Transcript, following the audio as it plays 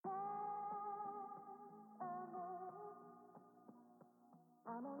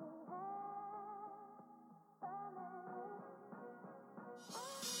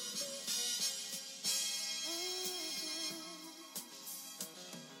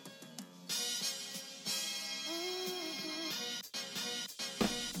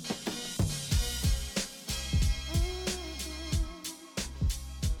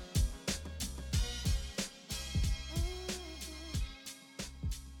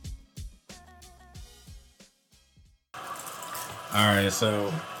Alright,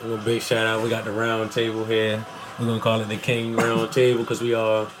 so a big shout out. We got the round table here. We're gonna call it the King Round Table because we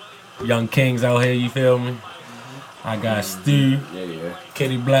are young kings out here, you feel me? I got Stu,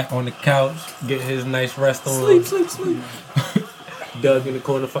 Kenny Black on the couch, get his nice rest on. Sleep. Doug in the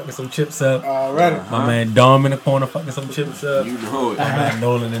corner fucking some chips up. Already. My man Dom in the corner fucking some chips up. You know it. My man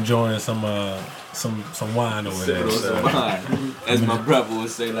Nolan enjoying some wine over there. So. As my brother would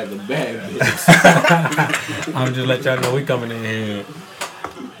say, like a bad bitch. I'm just let y'all know we coming in here.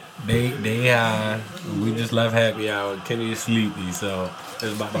 They high. We just left happy hour. Kenny is sleepy, so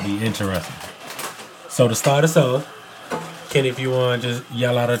it's about to be interesting. So to start us off, Kenny, if you want, just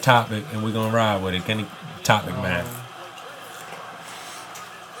yell out a topic and we're gonna ride with it. Kenny, topic, man.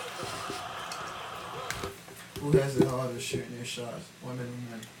 Who has it harder shooting their shots? Women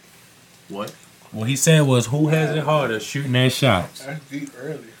or men? What? What he said was, who has it harder shooting their shots? That's deep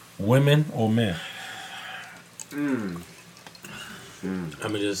early. Women or men? I'ma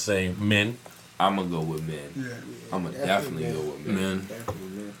just say men. I'ma go with men. Yeah. I'ma definitely go with men.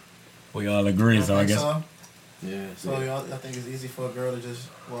 We all agree, so I guess. So? Yeah. So y'all think it's easy for a girl to just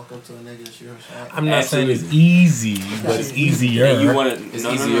walk up to a nigga and shoot her shot? I'm not saying it's easy, but it's easier. And you wanna? It's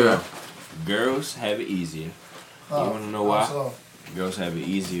no, easier. No. Girls have it easier. You wanna know why? So? Girls have it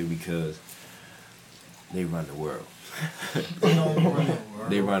easier because they run the world. They don't run the world.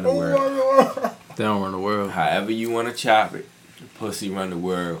 They run the world. They don't run the world. However you wanna chop it, pussy run the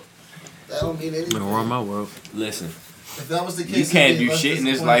world. That don't mean I'm anything. gonna run my world. Listen, If that was the case, you can't it'd do be less shit in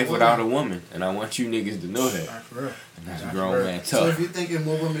this disappointing life without a women. woman, and I want you niggas to know that. Alright, for real. And that's grown man So if tough. you thinking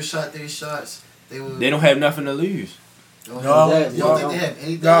more women shot their shots, they would. They don't have nothing to lose. You No, don't think no. they have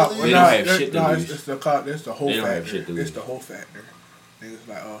anything No, to They lose? don't have shit to no, lose. it's the whole They don't have factor. shit to It's lose. the whole factor. Niggas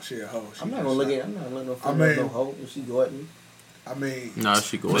like, oh shit, hoe. she I'm not just gonna look shot. at. I'm not letting no I female mean- no hoe if she go at me. I mean, Nah,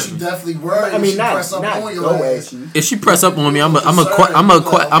 she go But at you me. definitely worried. I mean, if she not press up on your go ass. at you. If she press up on me, I'm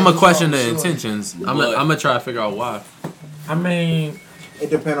a question the intentions. I'm gonna try to figure out why. I mean, It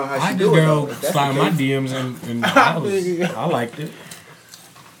depends on how I she had do the it. girl though. If that's slide the my case- DMs and I liked it.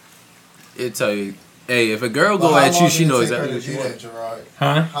 It tell you, hey, if a girl But go how at long you, she did it knows take her exactly to what she do that, wants. Gerard?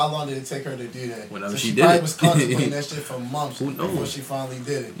 Huh? How long did it take her to do that? Whenever So she she did probably it. was contemplating that shit for months Who knows? before she finally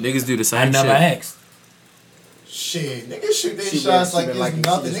did it. Niggas do the I same never shit. asked. Shit, niggas shoot their She shots been like liking- it's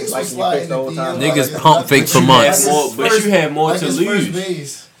nothing. she Niggas just was liking sliding your the face the whole time. DMs Niggas like pump it's fake nothing. for months. But you have more Like to it's lose. first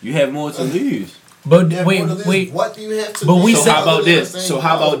base. You have more to lose. But Yeah, wait, more to lose. wait. What do you have to But lose? we So said- how about other than this? saying So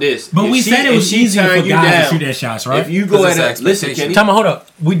how no? about this? But If we said it if was she easier turn for you guys to down- shoot their shots, right? If you go Because at it's a listen, expectation. Kenny. Tell me, hold up.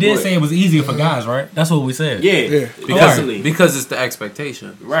 We did What? say it was easier for guys, right? That's what we said. Yeah, Yeah. definitely. Because it's the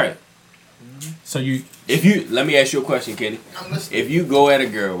expectation. Right. So you, If you let me ask you a question, Kenny. I'm listening. If you go at a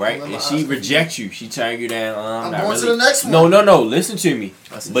girl, right, Let me and she ask you. rejects you, she turn you down. I'm not going really. to the next one. No. Listen to me.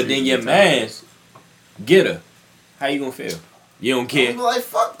 That's But then intriguing your to man's get her. How you gonna feel? You don't care. I'm like,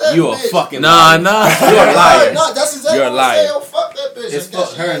 fuck that You a bitch. fucking Nah, liar. nah. You're a liar. No, that's exactly You're a what I liar. say. Yo, fuck that bitch. It's That fuck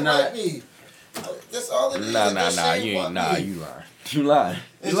shit her, ain't not- like me. That's all it is. Nah. That shit ain't fuck me. You lying. You lying.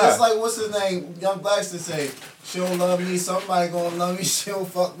 It's just like, what's his name? Young Blackston say, she don't love me, somebody gonna love me. She don't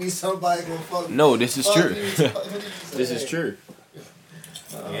fuck me, somebody gonna fuck me. No, this is Fuck true. you. This is true.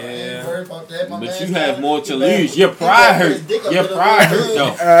 I ain't worried about that. My But man's you have got- more to he better- lose. Your he pride better hurt. his dick up Your in the pride hood. hurt,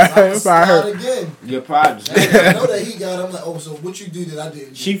 though. if I Slide heard, again. Your pride is I know that he got. I'm like, oh, so what you do that I didn't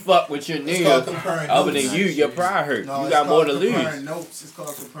do? She fucked with your It's called nigga. comparing Other notes. than you, your pride hurt. No, You it's got more called to comparing lose. Notes. It's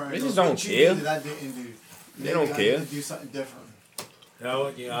called comparing They notes. just don't What you care. did that I didn't do. They don't I care. need to do something different.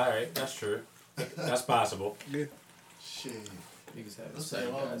 no, yeah, all right, that's true. That's possible. Shit. Niggas have the Let's say,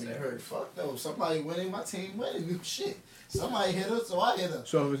 same oh, guys me that hurt. Fuck no. Somebody winning, my team winning. You shit. Somebody hit her, so I hit her.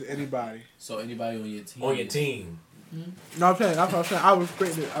 so if it's anybody. So anybody on your team. On your team. No, I'm saying, that's what I'm saying. I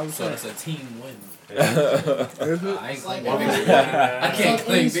respect it. I was So saying. it's a team win. Is it? I ain't It's like claiming every victory. I sport. can't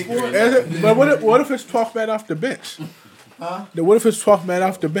claim It's like any victory. Is it? But what if it's 12 man off the bench? Huh? Then what if it's 12 man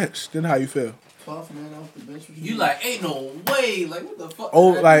off the bench? Then how you feel? 12 man off the bench. What You like, ain't no way. Like, what the fuck? Oh,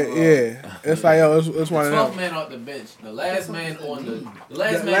 happened, like bro? yeah, it's like yo, it's one of 12 them. man off the bench. The last man on the The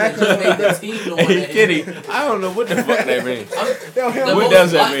last man last that just made the team. The one Hey, that Kitty, I don't know what the fuck that means. Yo, him, The What most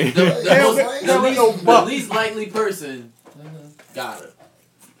does that li- mean? The, Hell, most, hell, the, no least, the buck. least likely person got her.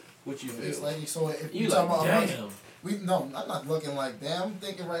 What you It's feel? like, so if You you like, talking about a bunch, damn. No, I'm not looking like that. I'm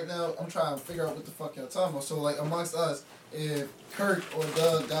thinking right now. I'm trying to figure out what the fuck y'all talking about. So like amongst us, if Kirk or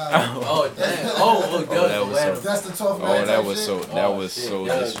Doug died, Oh damn! Oh, that was so- that's the 12th man. Oh, that type was shit? so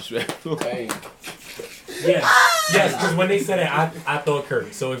Yeah. disrespectful. Hey. Yes, because when they said that, I thought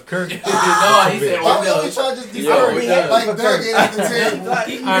Kirk. So if Kirk, No, he said Why we Odell. always try to just do Yo, Kirk? Doug. Like Doug ain't at the table.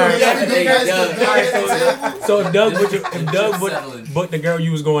 Alright. Every guys Doug. Doug at the table. so if Doug would, if Doug Settling. would, but the girl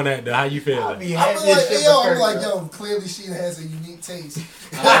you was going at, how you feel? I'll be I'm happy like, as shit yo, for I'm Kirk, like, though. yo, clearly she has a unique taste.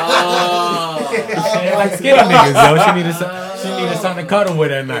 Hey, like skinny niggas, yo. She needed something to cuddle with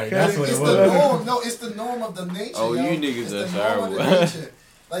that night. That's what it It's the was. norm. No, it's the norm of the nature. Oh, yo. you niggas It's are the norm of the terrible. nature.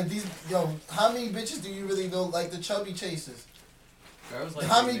 Like these, yo, how many bitches do you really know? Like the chubby chasers. Girls like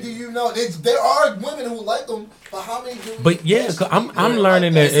How many do you know? There are women who like them, but how many do? But yeah, cause I'm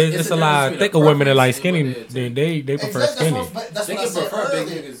learning that it's a lot of thicker women that like skinny. They prefer skinny. That's They what I can said prefer big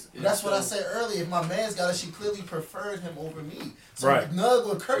earlier. niggas. That's what I said earlier. If my man's got it, she clearly preferred him over me. So Right. Nug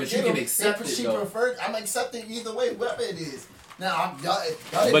or Kirk, But you can accept it, she though. preferred. I'm accepting either way, whatever it is. Now, y'all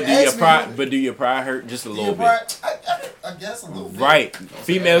But didn't do your ask me, pride? But do your pride hurt just a do little your bit? pride- I guess a little bit. Right.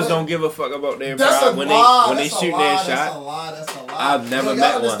 Females don't give a fuck about their That's pride a when lie. they That's a shoot lie. their That's a shot. lie. That's a lie. I've never Yo,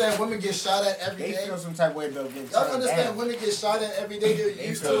 met y'all one. understand women get shot at every They day? feel some type of way about getting Y'all shot understand down. women get shot at every day? They're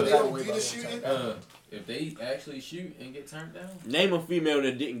used to it. They don't do the shooting. If they actually shoot and get turned down, Name a female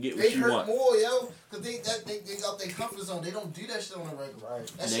that didn't get They what you hurt want. more, yo, because they got their comfort zone. They don't do that shit on a regular. Right.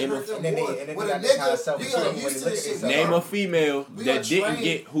 That shit Name hurt a- them And then more. they- and then With they a got this kind of nigga, you self-esteem got when used they to look this at shit. themselves. Name a female We that are didn't trained.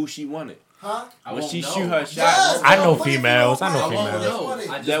 get who she wanted. Huh? I When won't she know. shoot her shot. Yes, I yo, know what if you females. don't I know want I won't females. know. money? I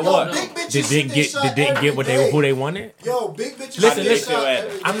just That don't what? know. Big bitches They shoot didn't their get shot they didn't every get what day. who they wanted. Yo, big bitches Listen, shoot their listen. shot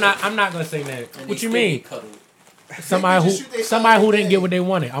every day. I'm not gonna say that. And What they you stay mean? cuddled. Somebody bitches shoot they who shot somebody who every didn't day. get what they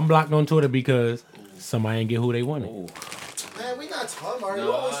wanted. I'm blocked on Twitter because somebody didn't get who they wanted. Man, we not talking about her. You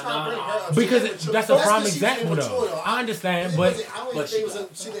No, always trying to bring her up. Because She immature. that's a prime 'cause she's example immature, though. I understand, It but wasn't- I don't but think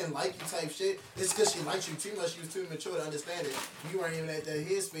she- she didn't like you type shit. It's because she liked you too much. She was too mature to understand it. You weren't even at that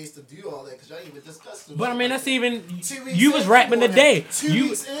headspace to do all that because y'all ain't even discussed it. but I mean that's even 2 weeks you was in, rapping come on today. now. 2 You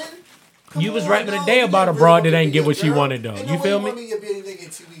weeks in? Come you was on rapping now, today you about a get broad rid that of ain't get what she girl. wanted though. Ain't You no feel way me? you want to be a big nigga in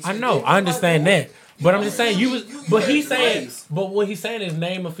 2 weeks I in, know, baby. I understand that. But I'm just saying you was but he's had saying grace. but what he's saying is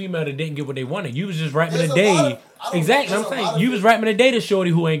name a female that didn't get what they wanted. You was just rapping There's a today. lot of- I don't Exactly. know, I'm there's a lot saying of you was it. rapping today to shorty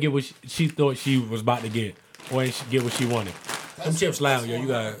who ain't get what she thought she was about to get or ain't get what she wanted. Them chips loud, yo. You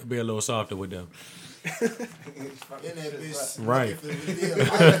gotta be a little softer with them. In that bitch. Right.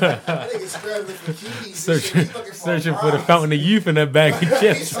 I think it's scrambling for keys. Searching for the fountain of youth in that bag of He's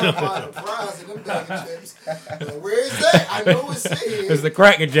chips. trying to find a prize in them bag of chips. Like, where is that? I know it's here. It's the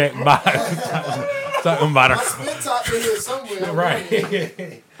Cracker Jack box. Talking about My a spin top in here somewhere. I'm running.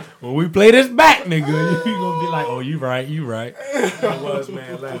 right. When we play this back, nigga, you gonna be like, oh, you right. It was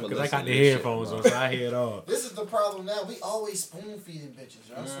man laughing because I got the headphones on, so I hear it all. This is the problem now. We always spoon feeding bitches.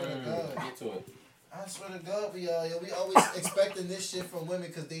 Yo. I swear to God. Get to it. I swear to God, we always expecting this shit from women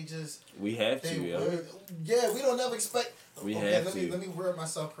because they just We have to, yo. yeah. We don't never expect. We okay, have let to. me word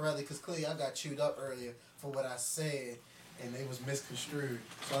myself correctly because clearly I got chewed up earlier for what I said. And they was misconstrued.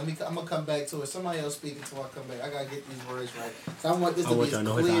 So I'm gonna come back to it. Somebody else speaking until I come back. I gotta get these words right. So I want this I to want be y'all as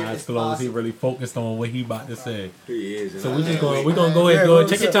to know his clear eyes as closed. He possible. really focused on what he about to say. He is. So we gonna go ahead.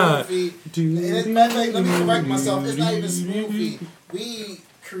 Take your time. And as a matter of fact, let me correct myself. It's not even spoon feed. We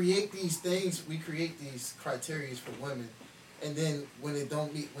create these things. We create these criteria for women, and then when it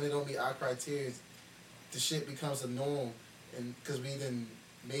don't meet our criteria, the shit becomes a norm, and because we then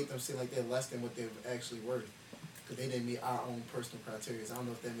made them seem like they're less than what they're actually worth. They didn't meet our own personal criteria. I don't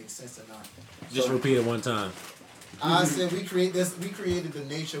know if that makes sense or not. Just repeat it one time. I said we created the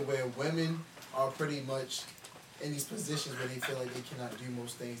nature where women are pretty much in these positions where they feel like they cannot do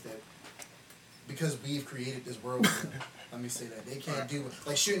most things that because we've created this world for them. Let me say that. They can't do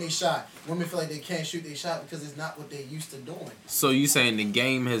like shooting a shot. Women feel like they can't shoot their shot because it's not what they're used to doing. So you saying the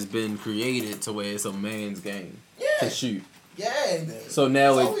game has been created to where it's a man's game to shoot. Yeah. So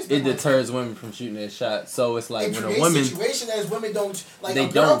now It's always it been like deters women from shooting their shot. So it's like it when a creates woman situation as women don't like They a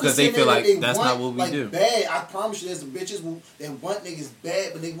girl don't, can 'cause they sit feel there like and they that's want, not what we like, do. Bad. I promise you, there's some bitches that want niggas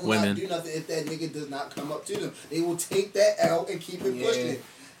bad, but they will Women. not do nothing if that nigga does not come up to them. They will take that out and keep it pushing it.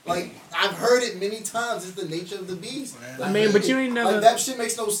 Like I've heard it many times. It's the nature of the beast. Like, I mean, but you ain't never. like, that shit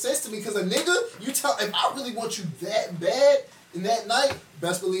makes no sense to me because a nigga, you tell if I really want you that bad in that night,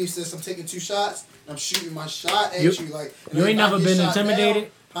 best believe sis, I'm taking 2 shots. I'm shooting my shot at you. Like and You if ain't I never get been shot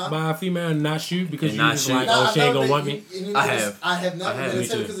intimidated down, huh? by a female and not shoot because And you not just shoot. like, Nah, oh, I've she ain't never gonna been- want me. you I have. I have never I have. been Me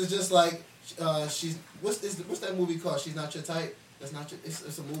intimidated too. because it's just like she's what's the movie called? She's Not Your Type. That's not your,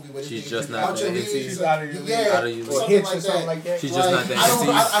 it's a movie where She's they just think not out that your into league. you. She's out of your league. Yeah, Out of your league. Or something hits like or something that. like that. She's just not that I don't.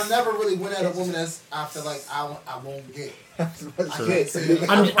 into you. I never really went at a woman that's. I feel like I won't get. I can't say it.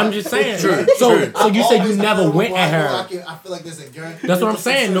 I'm just saying. True. So I've you said you always never had went one at where her. I feel like there's a guarantee. That's what I'm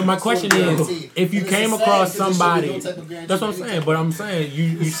saying. No, my question is, if you And it's came sad across because there should be somebody, no type of guarantee that's what I'm for saying. anything. But I'm saying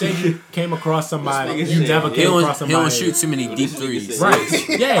you said you came across somebody, This nigga you said never he came across He don't somebody. shoot too many deep threes. Right.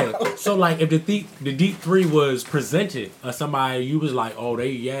 Yeah. So like, if the deep three was presented or somebody, you was like, oh,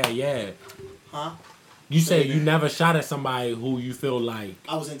 yeah. Huh? You said you never shot at somebody who you feel like.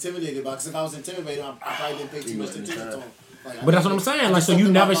 I was intimidated by because if I was intimidated, I probably didn't pay too much attention to him. Like, But that's what I'm saying. Like, so you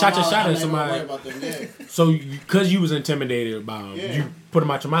never shot your shot at somebody. Yeah. So because you was intimidated by them, Yeah. you put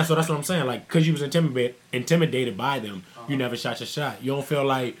them out your mind. So that's what I'm saying. Like, because you was intimidated by them, you never shot your shot. You don't feel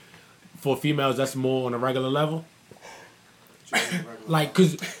like for females that's more on a regular level. Like,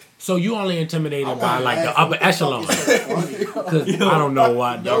 cause so you only intimidated by like the upper echelon. Cause I don't know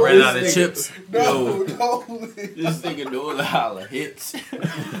why. Y'all ran out of chips. No. This nigga doing the holler hits. You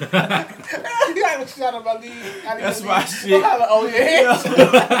gotta shout out my league. That's my shit. Oh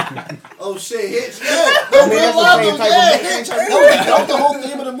yeah. Oh shit, Hitch. Yeah. No, we love him. Yeah, Hitch. That was the whole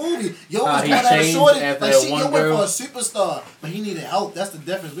theme of the movie. Yo was he going at a changed shorty. after Like, that she one went girl. for a superstar, but he needed help. That's the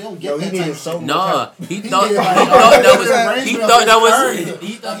difference. We don't get Yo, that he type needed of so shit. much Nah, help. he He thought did, that like, was he Range thought that Rover was Spurs.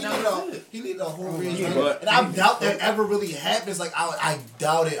 he thought He that needed was a- he needed a whole range. Yeah, Rover. but- And I doubt that ever really happens. Like I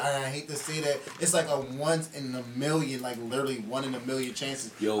doubt it. And I hate to say that. It's like a once in a million, like literally 1 in a million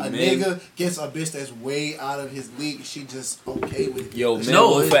chances. Yo, a man. nigga gets a bitch that's way out of his league. She just okay with it. Yo, men No,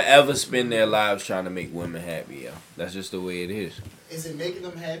 will it- forever spend their lives trying to make women happy, yo. That's just the way it is. Is it making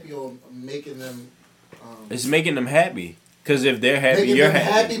them happy or making them? It's making them happy. Because if they're happy, Making you're them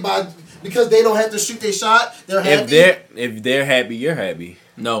happy. by because they don't have to shoot their shot. They're happy. If they're happy, you're happy.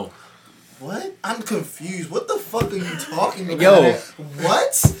 No. What? I'm confused. What the fuck are you talking about? Yo.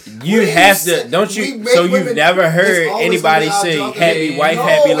 What? You What are have saying? to, don't We you? make So you've women- never it's heard always anybody gonna be say our job to happy make- wife, No,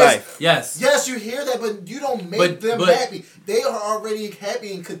 happy it's- life. Yes. Yes, you hear that, but you don't make But- them but- happy. They are already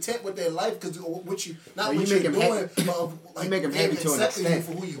happy and content with their life because what you not Well, what you you're make 'em doing, happy. but like You make 'em they're happy to an accepting you extent.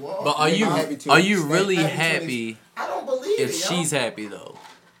 for who you are. But are you I'm happy to are an you extent. really Happy to an happy I don't believe if it. she's yo. happy though?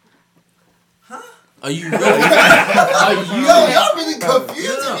 Huh? Are you really? Are Yo, you? y'all really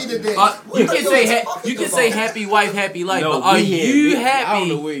confusing me today. What You are can y'all say talking you can say about? happy wife, happy life, No, but are we here, you man. I don't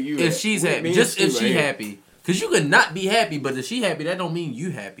know happy where you if at. she's Me happy? and Just Stu if right she here. happy, because you could not be happy, but if she happy, that don't mean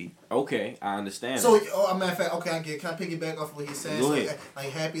you happy. Okay, I understand. So, a matter of fact, okay, can I piggyback off of what he's saying? Go So, ahead. like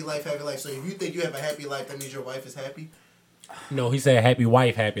happy life, happy life. So if you think you have a happy life, that means your wife is happy. No, he said happy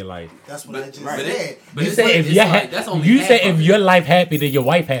wife, happy life. That's what But- I just right. said. But You it's said like- if it's you're like- that's only you half said of if it. your life happy, then your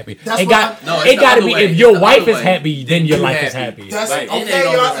wife happy. That's It what got I'm- No, it's it the got to other be way. if It's your the wife other is way. happy, then your You life is happy. happy. That's Right, it okay, ain't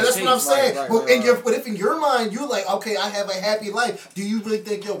y'all. always That's the what I'm case. saying. Right, But right. but if in your mind you like, okay, I have a happy life. Do you really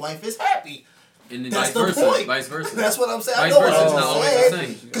think your wife is happy? And then That's vice the versa. point. Vice versa. That's what I'm saying. I Vice know versa what is you're not always saying. the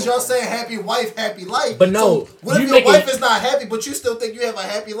same. Because y'all saying happy wife, happy life. But no, So what if you your making- wife is not happy, but you still think you have a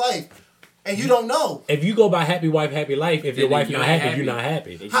happy life, and you don't know? If you go by happy wife, happy life, if your Then wife you not ain't happy, you're happy. not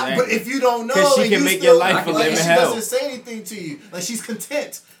happy. Exactly. But if you don't know, 'Cause she and can you make still, your life like, a living she hell. doesn't say anything to you. Like she's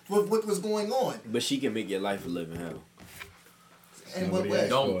content with what was going on. But she can make your life a living hell. And what Nobody way? asked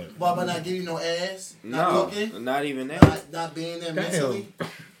Don't- for it. Why by not giving you no ass? Not No, looking? not even that. Not being there Damn. mentally?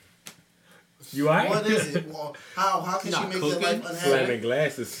 You alright? What is it? Well, how can she Not make your cooking? life unhappy? Slamming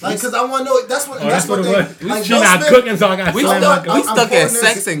glasses. Like, cause I want to know. That's what. Oh, that's what it they- was. Like, She Will not Smith- cooking, so I got We slammed stuck, my we I'm stuck at quoting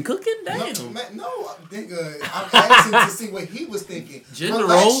sex this- and cooking. No, Damn. man, no, nigga. I'm asking to see what he was thinking. Gender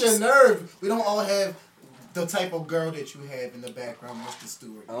Relax roles? your nerve. We don't all have the type of girl that you have in the background, Mr.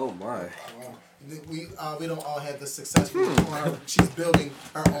 Stewart. Oh my. We don't all have the successful. She's building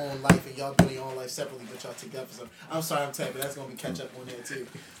her own life, and y'all building your own life separately, but y'all together. So I'm sorry, I'm tapping. That's gonna be catch up on there too.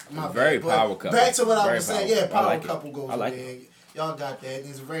 My Very bad. But power couple. Back to what I Very was saying. power. Yeah, I power like it. couple goes I like there. Y'all got that. And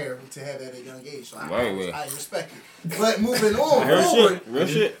it's rare to have that at a young age. So Very rare. I respect it. But moving on Real forward. shit. Real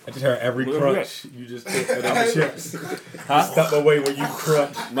shit. I just heard every Look at crunch you just took for them chips. Step away when you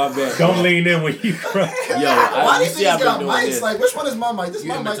crunch. My bad. Don't lean in when you crunch. Yo, Why do you you see think I've he's got been doing mics? this. Like, which one is my mic? This is You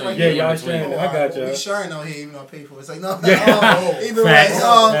my in mic between. right Yeah, here. y'all in between. sharing it. I got We you. sharing out here, even though I pay for it. It's like, no. Yeah. Either way,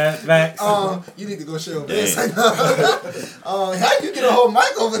 Facts. Facts. you need to go show me. It's like, how you get a whole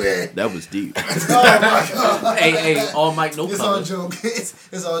mic over there? That was deep. Oh my god. Hey, all mic, no It's all color. jokes.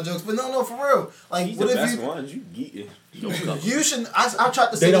 It's all jokes. But no, for real. Like, He's what the if best you... ones. You geek it. No color. You should... I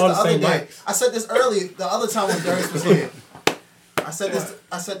tried to say They this all the the other same day. mics. I said this earlier, the other time when Darius was here. I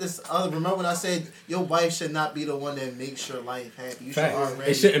said this. Remember when I said your wife should not be the one that makes your life happy. You should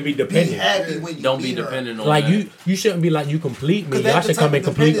already. It shouldn't be dependent. Be happy when you Don't be her. dependent on Like that. you shouldn't be like you complete me. I should come in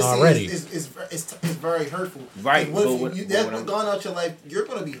complete already. It's very hurtful. Right, What but if what- you, but that's what I'm- gone out your life, you're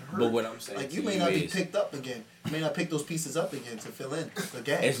gonna be hurt. But what I'm saying, like you to may you not be is- picked up again. You may not pick those pieces up again to fill in the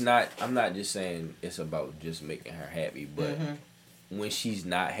gaps. It's not. I'm not just saying it's about just making her happy, but when she's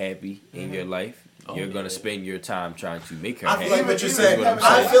not happy in your life, you're gonna spend your time trying to make her I happy. feel like what you're That's saying. what I'm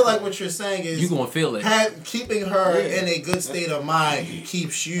I saying. feel like what you're saying is You gonna feel it. keeping her in a good state of mind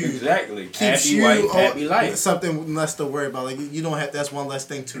keeps you Exactly. keeps Happy you wife, on- happy life. something less to worry about. Like you don't have. That's one less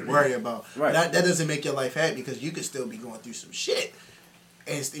thing to worry about. Right. That doesn't make your life happy because you could still be going through some shit,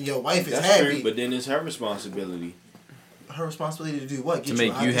 and your wife is That's happy. true, but then it's her responsibility Her responsibility to do what? Get To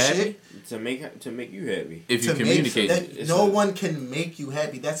make out you of happy? shit? to make you happy. If you To communicate make, it. that, no one can make you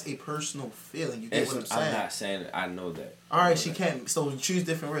happy. That's a personal feeling. You get what I'm saying? I'm not saying I know that. All right, she can't. So choose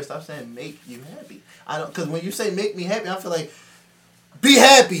different words. Stop saying make you happy. I don't because when you say make me happy, I feel like be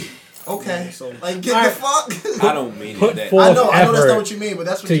happy. Okay, so like get the fuck. I don't mean Put it that. forth I know that's effort not what you mean, but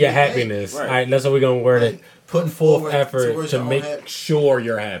that's what to you your mean. happiness. Right. All right, that's how we're gonna word it. Putting forth effort towards to your own make happy. sure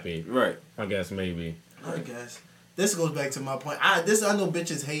you're happy. Right. I guess maybe. I guess. This goes back to my point. I know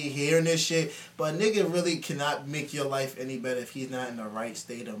bitches hate hearing this shit, but a nigga really cannot make your life any better if he's not in the right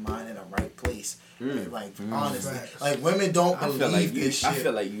state of mind, in the right place. Like honestly, like women don't I believe feel like this shit. I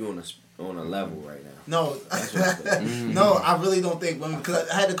feel like you on a level right now. No, no, I really don't think women. Because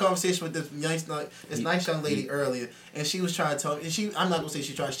I had a conversation with this nice young lady earlier, and she was trying to tell me. And I'm not gonna say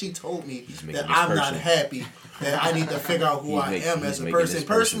she tried. She told me making that this I'm not person. happy. That I need to figure out who I am as a person.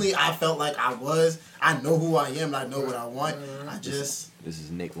 Personally, I felt like I was. I know who I am. And I know what I want. I just. This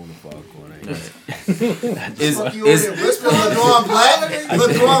is Nick on the fog corner. Fuck you over there whispering, LaDawn Black.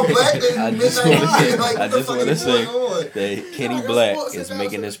 LaDawn Black. I just want to say, Like, I what the just fuck want to is going say on? that Kenny Black is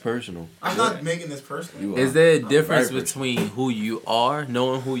making this personal. I'm not making this personal. You are. Is there a difference Very between who you are,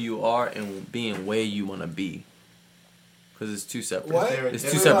 knowing who you are, and being where you want to be? Because it's two separate. What? It's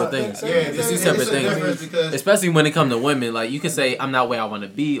two separate things. Yeah, It's two separate a difference things. because Especially when it comes to women, like you can say, "I'm not where I want to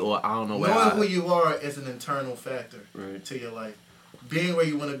be," or "I don't know where." knowing who I... you are is an internal factor Right. to your life. Being where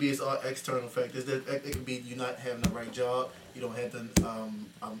you want to be is all external factors. It could be you not having the right job, you don't have the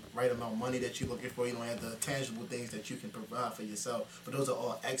right amount of money that you're looking for, you don't have the tangible things that you can provide for yourself. But those are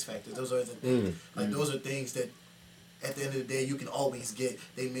all X factors. Those are the things. Those are things that at the end of the day you can always get.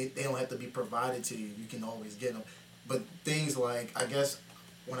 They don't have to be provided to you. You can always get them. But things like, I guess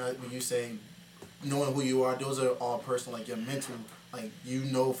when you say knowing who you are, those are all personal, like your mental. Like, you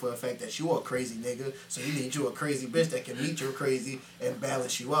know for a fact that you are a crazy nigga, so you need you a crazy bitch that can meet your crazy and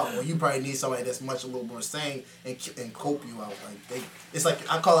balance you out. Or you probably need somebody that's a little more sane and cope you out. Like it's like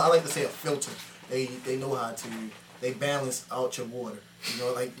I like to say a filter. They know how to balance out your water. You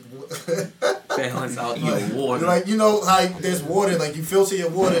know, like balance out your water. Like, you know how there's water, like you filter your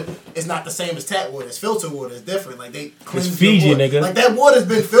water, it's not the same as tap water. It's filtered water, it's different. Like they cleanse It's Fiji, your water. nigga. Like that water's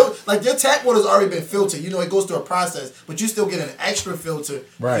been filtered. Like your tap water's already been filtered. You know, it goes through a process, but you still get an extra filter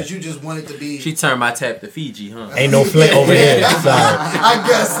Right. because you just want it to be. She turned my tap to Fiji, huh? Ain't no flint over here. Sorry. I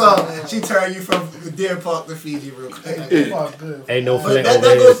guess so. She turned you from Deer Park to Fiji real quick. Ain't no But flint that over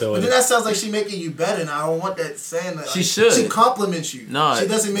here. goes, So but then that sounds like she making you better, and I don't want that saying that. She Like, should. She compliments you. No, she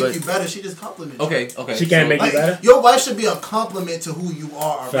doesn't make but- you better. She just compliments you. Okay. She can't make Like, you better. your wife should be a compliment to who you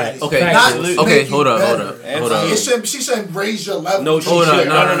are already. Facts. Okay. Facts. Not Absolutely. make Okay. you Hold up. better. She shouldn't raise your level. No, she Hold should.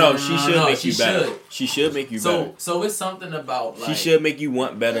 on, No. She should no, make she you better. should. She should make you better. So it's something about like She should make you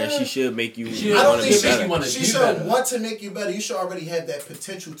want better, and she should make you She- I don't want to think be make you better. wanna she do should better. want to make you better. You should already have that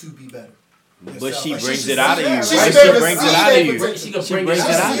potential to be better. But she Like, brings should it out of see you. that. Right? She She should brings see it out that of you. potential. She can She bring brings it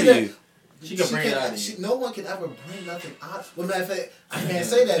it out out of of that. you. She can bring it out of you. No one can ever bring nothing out. Well, matter of fact, I can't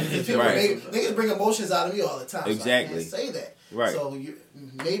say that because people Right. niggas bring emotions out of me all the time. Exactly. So I can't say that. Right. So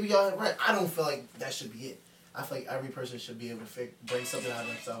maybe y'all right. I don't feel like that should be it. I feel like every person should be able to bring something out of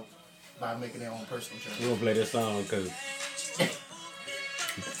themselves by making their own personal We're journey. gonna play this song because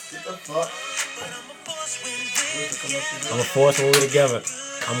What the fuck? I'm a force when we're together.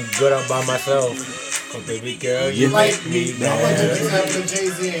 I'm good up by myself. Oh, baby girl, you Like make me I want to give an mad. example to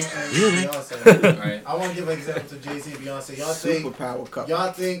Jay-Z and Beyonce. Right. I want to give an example to Jay-Z and Beyonce. Superpower couple.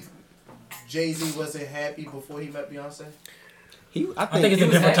 Y'all think Jay-Z wasn't happy before he met Beyonce? I think it's a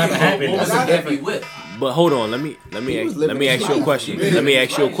different type of What was happiness. he happy with? But hold on, let me ask you a question. Let me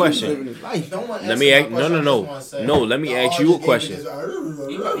ask you a question. No one Let me answered ask my question, I just wanna say. let me Y'all ask you a just question. gave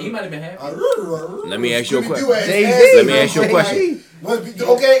me He might have been happy. Let me ask you a question. Jay-Z. Let me ask you a question.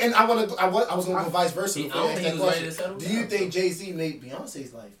 Okay, and I was gonna go vice versa. I don't think he was ready to settle Do you down. think Jay-Z made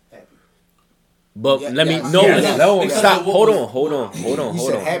Beyonce's life happy? But Yeah, let me yes, no yes, no yes. stop. Because Hold of on, what hold on, hold on, You hold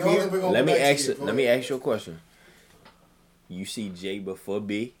said on. happier? We're gonna Let go me back to ask you. Go let me ahead. ask you a question. You see Jay before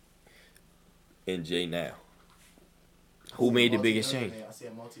B and Jay now. Who made the biggest change? I see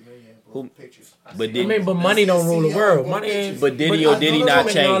a multi-millionaire. Who- Pictures. But I did mean, but money don't rule the world. Money ain't. but did he or did he not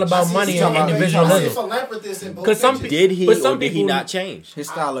It's all change? about money and I see individualism. philanthropist in both 'Cause some pictures. Did he But or some did he people- not change? His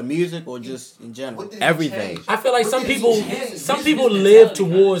style of music or just in general? What did he Everything. change? I feel like What some did he people, change? some people live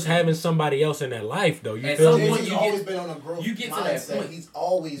towards having somebody else in their life, though. You And feel some me? point Jay-Z's you always get- been on a growth you get to that mindset. point. He's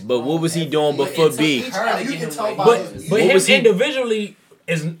always. But what grown was he every doing year. before It's B? each- Her to You get can him tell like- by But his. but What him was he- individually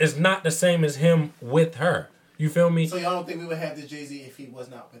is not the same as him with her. You feel me? So y'all don't think we would have this Jay-Z if he was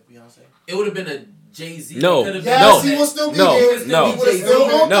not with Beyonce? It would have been a Jay-Z. No. It could've been Yes, No. he would still be No. there. No. He would have still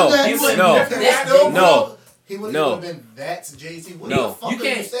No. wrote No. the next. He wouldn't No. have been that Still Jay-Z. No. He would No. have been that's Jay-Z. What No. the fuck You are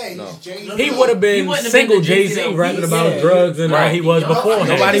you can't- saying? No. He's Jay-Z. He would have He been wouldn't have single been the Jay-Z Jay-Z rapping that about we drugs and how Right. he was Yo, before him.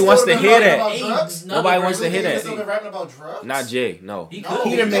 Nobody He wants still to been hear rapping that. about drugs? Nobody wants to hear He's that. still been rapping about drugs? Not Jay. No. He No, could.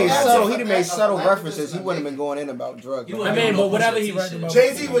 He done made Yeah, subtle. yeah. He done made subtle Yeah. references. He wouldn't have been going in about drugs. He though. wouldn't I mean, have but been whatever Pusha he T rapped shit. about.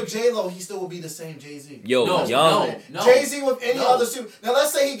 Jay-Z with J-Lo, he still would be the same Jay-Z. Yo, No, young. no. Jay-Z with any No. other super. Now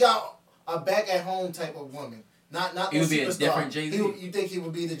let's say he got a back at home type of woman. Not He no would be a superstar. different Jay-Z. You think he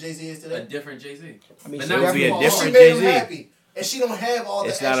would be the Jay-Z is A today? different Jay-Z. I mean, But she now It would be a definitely- She different made him Jay-Z. happy, and she don't have all the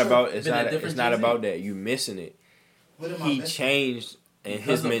It's not extra. about. It's Been a not. It's different not Jay-Z. about that. You missing it. What am I He missing? changed in Because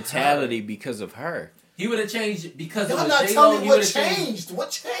his of her. mentality because of her. He would have changed because Y'all of not J-Lo. telling me He what would have changed. changed.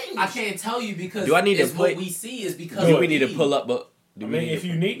 What changed? I can't tell you because Do I need to it's play- what we see is because Do of we need to me. pull up? Do I we mean, need if to-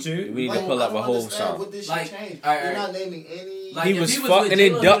 you need do to. we need Like, to pull I up a don't whole understand song? What did she Like, change? alright, You're not alright. naming any. Like, He if was he was fucking with and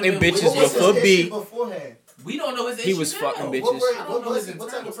J-Lo, ducking he would've been bitches What with was before his B. issue beforehand? We don't know his issue. He was now. fucking What, bitches. word, I don't what, know was his he, what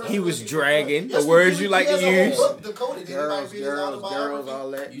type of internal person He was was he? dragging Yes, the words he you like to has a whole use. book, Decoded. Did Girls, anybody read his girls, autobiography?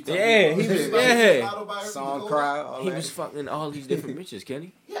 all that. You talking Yeah, about- he was. Did anybody read his Yeah, autobiography, Song Decoded? cry, all he that. was fucking all these different bitches,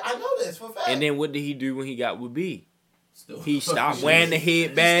 Kenny. Yeah, I know this for a fact. And then what did he do when he got with B? Still. He stopped wearing the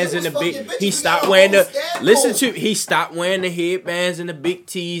headbands He and the still was big. fucking He bitches. stopped We got a wearing the. whole scandal. Listen to. He stopped wearing the headbands and the big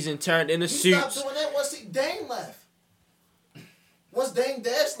tees and turned into He suits. stopped doing that once Dame left. Once Dame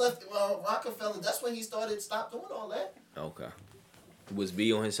Dash left Rockefeller, that's when he stopped doing all that. Okay. Was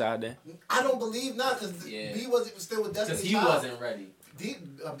B on his side then? I don't believe not, because Yeah. B was still with Because Destiny's he Child. wasn't ready. B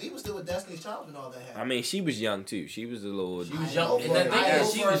was still with Destiny's Child when all that happened. I mean, she was young too. She was a little. She was I young. know And for the a thing fact.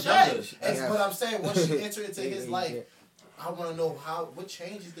 is, she For a was fact. younger. And- But I'm saying, once she entered into his life, I want to know what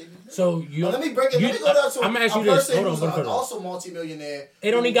changes did he do. So you. Let me break it. you- Let me go down to I'm gonna ask you a this. person Hold on, who's hold on. also multimillionaire.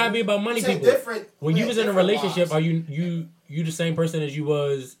 It only gotta be about money, Who's in people. different- When you was in a different relationship, lives. are you the same person as you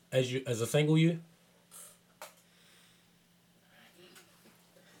was as a single you?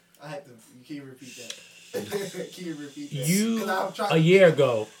 I had to. Can you repeat that? Can you repeat that? You 'Cause I'm trying a to- year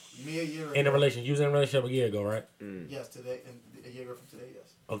ago Me a year in a ago. relationship. You was in a relationship a year ago, right? Yes, today and a year ago from today. Yes.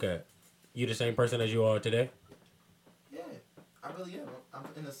 Okay. You the same person as you are today? Yeah, I really am. I'm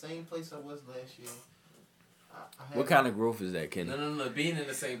in the same place I was last year. I have, What kind of growth is that, Kenny? No. Being in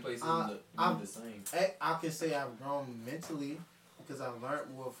the same place isn't I'm- the same. I can say I've grown mentally because I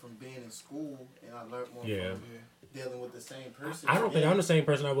learned more from being in school and I learned more Yeah. from dealing with the same person. I don't think I'm the same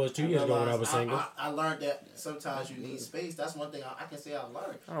person I was 2 years ago when I was single. I learned that sometimes you need space. That's one thing I can say I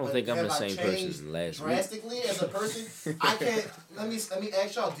learned. I don't But think I'm have the I same changed person last week. drastically as a person. I can't. Let me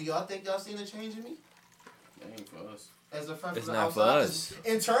ask y'all. Do y'all think y'all seen a change in me That ain't for us. as a friend? It's from the not for outside? us.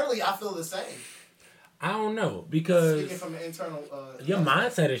 Internally, I feel the same. I don't know because Speaking from an internal. your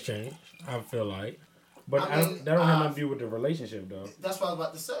mindset has changed. I feel like, but I mean, that don't have nothing to do with the relationship though. That's what I was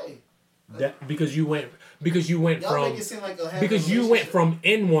about to say. That because you went Y'all from make it seem like a happy because you went relationship. from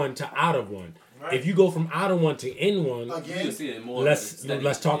in one to out of one. Right. If you go from out of one to in one, You Again, can see it more. let's steady.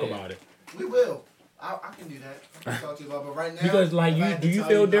 talk Yeah. about it. we will. I can do that. I can talk to you about, but right now, Because like if I you, had do to you tell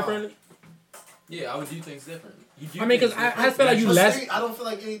feel no. different? Yeah, I would do things different. You do I mean, 'cause things I different. feel like you But less. see, I don't feel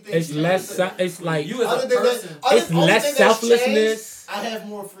like anything. It's less. It's like You as Other a than person. that, it's less selflessness. I have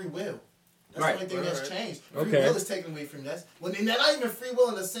more free will. That's Right, the only thing right, that's right. changed. Free Okay. will is taken away from that. When and not even free will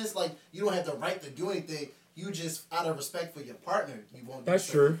in the sense like you don't have the right to do anything. You just out of respect for your partner, you won't. Do That's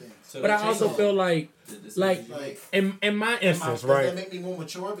certain true. things. So But it I also changes feel like the decisions like you make. Like, in my instance, does that right? make me more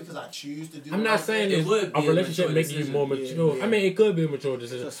mature because I choose to do? I'm the not right saying thing? It would a be a relationship mature making you decision. more mature. Yeah. I mean, it could be a mature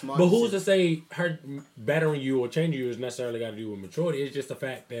decision. It's a smart But who's to decision. say her bettering you or changing you is necessarily got to do with maturity? It's just the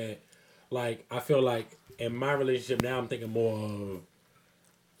fact that, like, I feel like in my relationship now, I'm thinking more of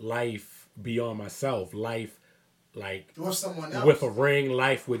life beyond myself, life like with someone else. with a ring,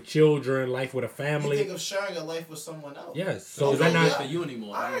 life with children, life with a You family. think of sharing a life with someone else. Yes. So It's is that not not? for you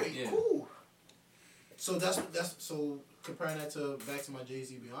anymore. All right, Yeah. cool. So that's so comparing that to back to my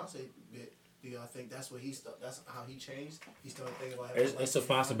Jay-Z Beyonce bit. Do y'all think that's what that's how he changed? He started thinking about having It's a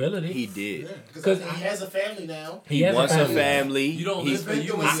possibility. He did. Because he has a family now. He has wants a a family. family. You don't He's live for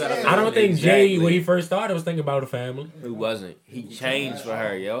you. I don't think Jay, Exactly. when he first started, was thinking about a family. He wasn't. He changed for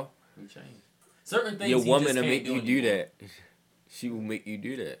her, yo. He changed. Certain things. Your he woman just will can't make you do anymore. that. She will make you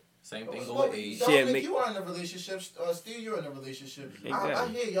do that. Same thing Well, go with age. Shit, Dominic, make- you are in a relationship. Steve, you're in a relationship. I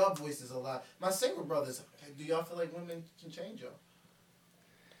Exactly. hear y'all voices a lot. My single brothers, do y'all feel like women can change y'all?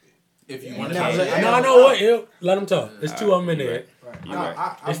 If you Yeah. want No, to. I- No, I know what. Ew, let him talk. It's two of them in You there. Right. You're Nah,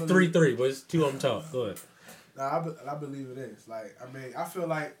 right. I It's believe- 3-3, but it's two of them talk. Go ahead. Nah, I believe it is. Like, I mean, I feel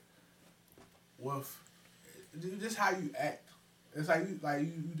like with just how you act, it's like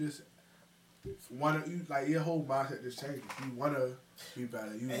you just wanna your whole mindset just changes. You wanna be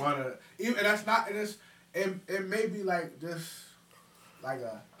better. You wanna even and that's not and it may be like just like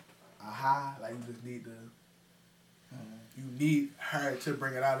a high. Like you just need to. You need her to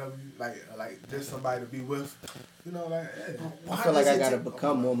bring it out of you, like just somebody to be with, you know, like. Yeah. I feel like I gotta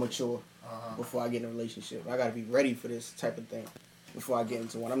become more mature before I get in a relationship. I gotta be ready for this type of thing before I get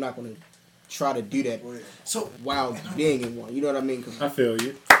into one. I'm not gonna try to do that So while being in one. You know what I mean? 'Cause I feel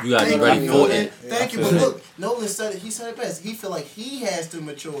you. You gotta be Thank ready you, for Nolan. it. Thank you, but look, Nolan said it. He said it best. He feel like he has to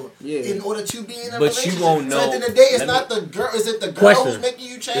mature in order to be in a But relationship. you won't So at the know- end of the day, it's let not the girl. Is it the girl Question. who's making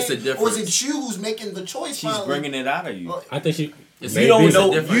you change, It's a or is difference. it you who's making the choice? She's finally? bringing it out of you. Well, I think she. It's maybe You don't it's a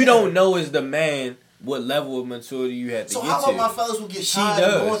know. difference. You don't know as the man what level of maturity you have to So get how about my to. fellas who get She tired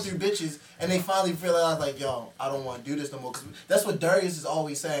of does. going through bitches and they finally realize like, yo, I don't want to do this no more. Cause that's what Darius is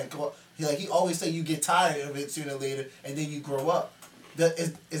always saying. He always say you get tired of it sooner or later, and then you grow up. That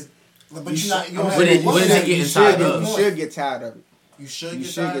is, but you not. You don't have What any is women it that getting you tired should of? you should get tired of it. You should You get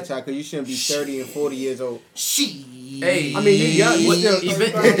should tired. get tired because you shouldn't be 30 and 40 years old. She. Hey, I mean, you young, you what- still-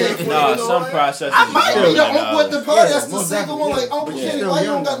 even- Nah, some processes. I might are be your going uncle at out. the party. Yeah, That's the most single one. definitely, Like Uncle yeah. Kenny, Still why you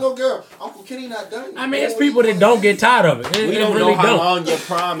young, don't got no girl? Uncle Kenny not done. I mean, it's people that don't get tired of it. We It don't really know how don't. long your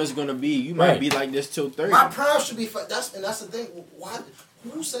prime is gonna be. You might Right. be like this till 30. My prime should be. That's the thing. Why?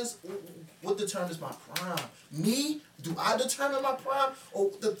 Who says? What determines my prime? Me? Do I determine my prime, or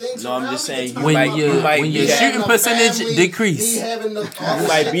the things No, I'm around just me saying determine When my might- your prime? when be your that. shooting percentage decrease. You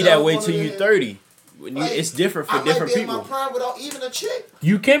might be that way till you're 30. When you, Like, it's different for I different might be in my people. prime without even a chick.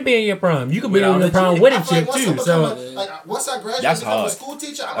 You can be in your prime. You can be Without in your a prime chick. with I a feel like chick once I too. become So. once I graduate That's and become a hard. school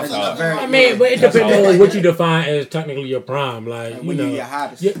teacher, I'm That's really hard. nothing I like mean, but it That's depends hard. on what you define as technically your prime. Like, you when you know, your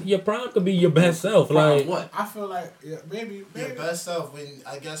hottest. your prime could be your best self. Like, what? I feel like maybe your best self.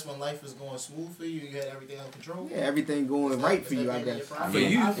 When life was going smooth for you, you had everything under control. Yeah, everything going right for you, I guess. For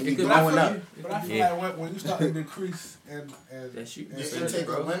you, I it feel- could but be I for feel you. like, but I feel Yeah. like when you start to decrease and That's you. and You certain- take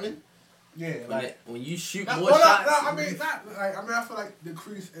the women. yeah, like When you shoot no, more well, shots. I mean, not like I feel like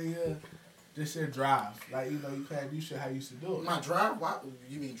decrease in your just your drive. Like you can't do shit how you used to do it. My drive? Why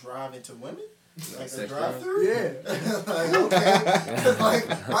you mean drive into women? Like a Sex drive through? Yeah. Like, okay. 'Cause,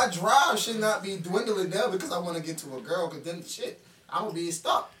 like my drive should not be dwindling down because I want to get to a girl. Cause then shit, I'm gonna be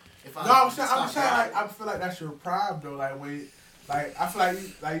stuck. If I No, I'm saying stop like driving. I feel like that's your prime though. Like when, like I feel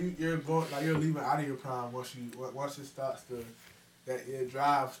like you're going like you're leaving out of your prime once it starts to that your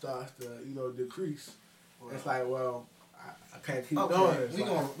drive starts to decrease. It's like I can't keep doing Okay,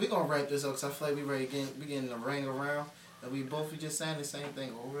 this. we gonna wrap this up because I feel like we getting the ring around, and we both just saying the same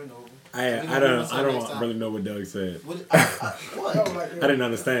thing over and over. I don't really know what Doug said. What? I didn't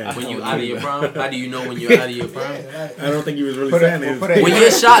understand. When you out of your prime, how do you know when you're out of your prime? I don't think he was really saying it. When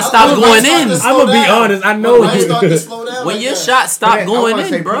your shot stop going in. I'm gonna be honest. I know When you start to you. slow down. When like your that. shot stop I going wanna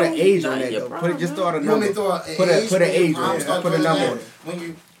say in, bro. Put an age you on not that your though. prime, Just throw out a You want me number. to throw an Put age? an age when on your it. prime Put a starts number going on in? it. When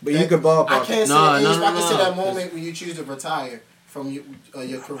you, But you could ballpark. I can't say No, age, no, but I can no, say no. that moment when you choose to retire from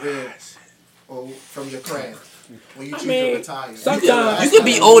your career or from your craft. When you choose to retire. sometimes- You could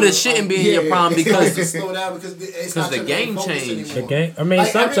be old as shit and be in your prime because because slow down because it's because not the your game focus changed. The anymore. game. I mean,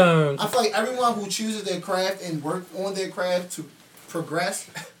 Like, sometimes. I feel like everyone who chooses their craft and work on their craft to progress,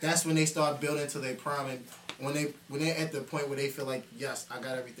 that's when they start building to their prime. And when they're at the point where they feel like, yes, I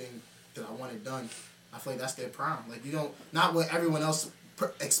got everything that I wanted done, I feel like that's their prime. Like you don't, not what everyone else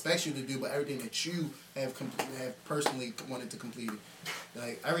expects you to do, but everything that you have personally wanted to complete.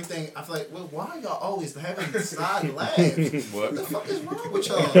 Like everything, I feel like, well, why are y'all always having side laughs? What the fuck is wrong with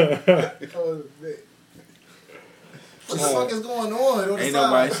y'all? What the fuck is going on? On the Ain't side?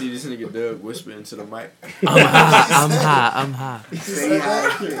 nobody see this nigga Doug whispering into the mic. I'm high.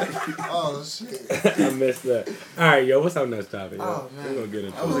 Oh shit! I missed that. All right, yo, what's our next topic? Yo? Oh, man. We're gonna get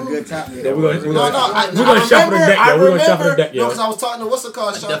into That was a it. good topic. Yeah, we're gonna We're gonna shuffle the deck, yo. We're gonna shuffle the deck, No, yo. because I was talking to what's it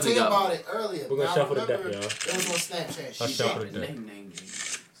called, definitely Shantae got about it earlier. We're gonna Now, I shuffle the deck, remember yo. It was on Snapchat. Let's shuffle the deck.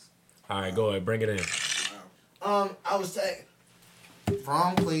 All right, go ahead, bring it in. I was saying,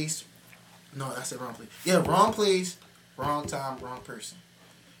 wrong place, No, that's the wrong place. Yeah, wrong place, wrong time, wrong person.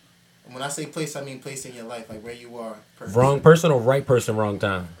 And when I say place, I mean place in your life, like where you are. Wrong person or right person, wrong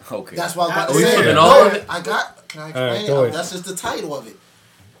time? Okay. That's why I was about Oh, to you say. flipping No, all of it? Can I explain Alright, it? go ahead. That's just the title of it.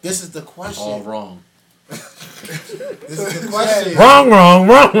 This is the question. All wrong. This is the question. Wrong.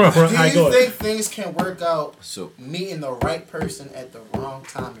 Do Alright, go you ahead. think things can work out So meeting the right person at the wrong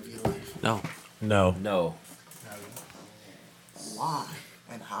time of your life? No. No. no. Why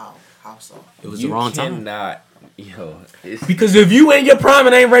and how? How so? It was You the wrong time. cannot. Yo, it's Because if you in your prime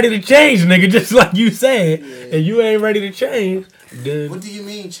and ain't ready to change, nigga, just like you said, and you ain't ready to change, then What do you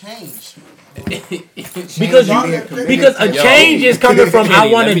mean change? because a Yo. change is coming from I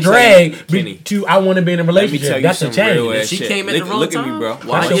Kenny, want let to me tell drag you, Kenny. to I want to be in a Let me tell relationship. you That's a some real change. ass She shit. came at the wrong Look time. at me, bro. Why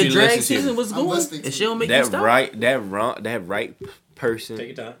Watch your you drag listen to season me. was I'm going, listening to and she don't you. make you That stop. right, that right person.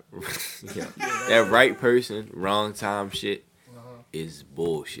 Take your time. Yeah. That right person, wrong time shit is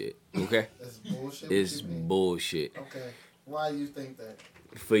bullshit. Okay? That's bullshit. It's What you mean? bullshit. Okay. Why do you think that?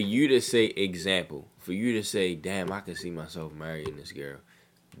 For you to say example, for you to say, damn, I can see myself marrying this girl,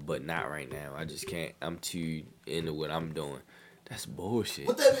 but not right now. I just can't. I'm too into what I'm doing. That's bullshit.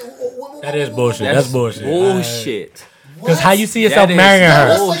 What that mean? That is bullshit. That's bullshit. Bullshit. Because how you see yourself That is marrying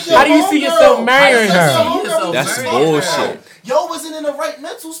her? bullshit. How do you see yourself marrying her? That's bullshit. Yo wasn't in the right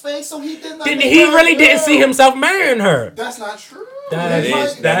mental space, so he did not. Then he really didn't see himself marrying her. That's not true. That is-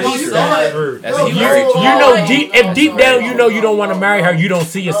 Like, that no, is you true. saw it. True. That's No, very no, true. You know, no, if deep no, down no, you know you don't want to no, marry her, no. you don't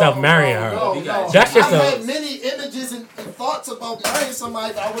see yourself marrying her. No. That's just I've a- had many images and thoughts about marrying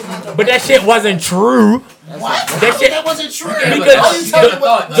somebody that I was not. But that shit wasn't true. What? That shit- That wasn't true. Because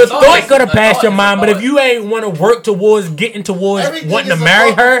the thought could have passed your mind, but if you ain't want to work towards getting towards wanting to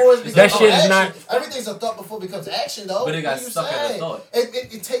marry her, that shit is not. Everything's a thought before it becomes action, though. But it got What are you stuck at a saying? thought.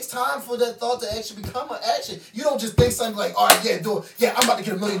 It takes time for that thought to actually become an action. You don't just think something like, all right, yeah, do it. Yeah, I'm about to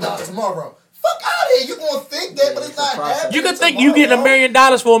get $1 million tomorrow. Fuck out of here. You gonna think that, but it's not happening. You can think you getting $1 million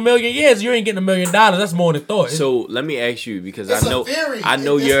for $1 million years. You ain't getting $1 million. That's more than thought. So let me ask you, because It's I know a theory. I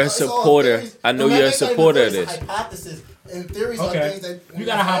know It's- you're a it's all supporter. theories. I know No, you're a that's not even supporter of theories, this. it's hypothesis. And theories are Okay. things that You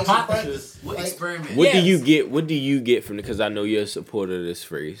got a actually hypothesis. practice. What Like, experiment? What do Yes. you get? What do you get from it? Because I know you're a supporter of this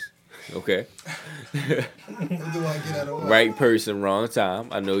phrase. Okay. what do I get out of what? Right person, wrong time.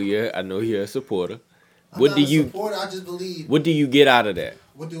 I know you're a supporter. I'm What not do a you supporter, I just believe. what do you get out of that?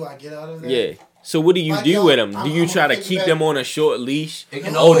 What do I get out of that? Yeah. So what do you Like, do yo, with them? Do I'm- you I'm try to gonna keep piggyback- them on a short leash? It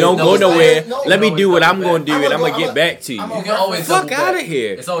can Oh, always don't go double back. nowhere. No, Let me no, do what it's I'm double gonna do, back. and I'm gonna I'm get a- back to you. I'm You can always Fuck double out back. of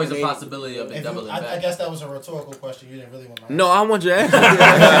here. It's always I a mean, possibility of it doubling I back. guess that was a rhetorical question. You didn't really want to No, I want you to answer. Fuck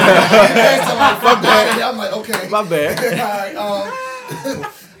that. I'm like, okay. My bad. Alright,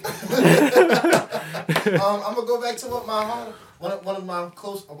 I'm gonna go back to what my home, one of my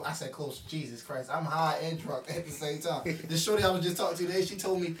close. Oh, I said close. Jesus Christ, I'm high and drunk at the same time. This shorty I was just talking to today, she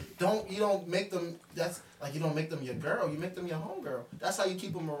told me, you don't make them. That's like you don't make them your girl. You make them your homegirl. That's how you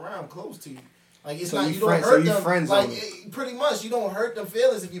keep them around, close to you. Like it's So not you you don't friend- so hurt you them. friend Like zone. pretty much, you don't hurt them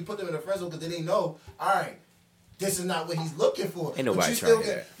feelings if you put them in a friend zone because they know. All right. This is not what he's looking for. Ain't But nobody you still trying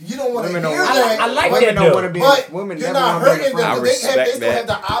get. You don't want to hear Women don't- that. I like women that don't though. want to be. But Women you're never not want to be hurting a them friend. I because they respect still have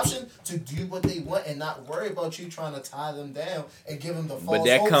that. the option to do what they want and not worry about you trying to tie them down and give them the false But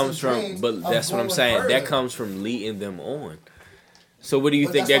that hopes comes and from. dreams But of that's what I'm going saying. further. That comes from leading them on. So what do you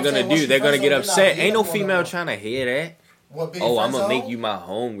But think that's they're what I'm gonna saying. do? They're Once gonna you get friend zone, they're upset. not Ain't no being female one trying to hear that. What, being Oh, friend I'm gonna make zone? you my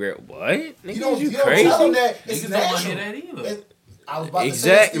homegirl. What? Nigga, You don't you tell crazy? them that it's Niggas don't want to natural. hear that either. I was about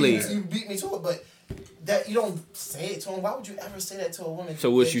Exactly. to say you beat me to it, but that you don't say it to him. Why would you ever say that to a woman? So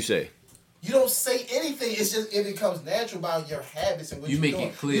what you say? You don't say anything. It's just it becomes natural by your habits and what You you're make doing.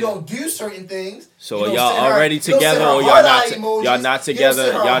 it clear. You don't do certain things. So You are don't y'all send her- already you don't send together her or y'all heart not? eye emojis. Y'all not You don't send together?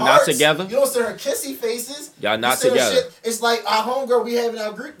 her Y'all not hearts. together? You don't send her kissy faces. Y'all not You send her together. shit. It's like our homegirl we have in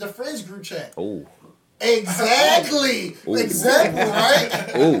our group, the friends group chat. Oh, Exactly. Ooh. Exactly, right?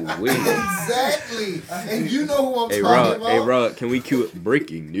 oh, wait. Exactly. And you know who I'm Hey talking Rod, about. hey Rod, can we cue it?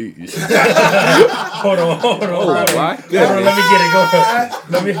 Breaking news. Hold on. Oh my Hold on, goodness. let me get it. Go ahead.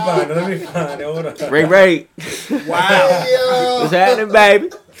 Let me find it. Hold on. Ray, Hey, what's happening, baby?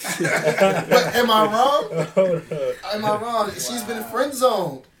 but am I wrong? Am I wrong? She's been friend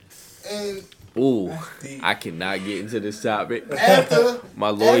zoned. And Ooh, I cannot get into this topic. after My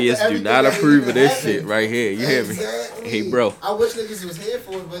lawyers after do not everything that approve of even this happened, shit right here. You hear me? Exactly. Hey, bro. I wish niggas was here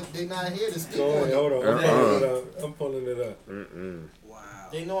for it, but they not here to speak Go on ahead. it. Hold on. Uh-uh. I'm pulling it up.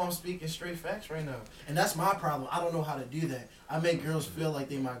 They know I'm speaking straight facts right now. And that's my problem. I don't know how to do that. I make girls feel like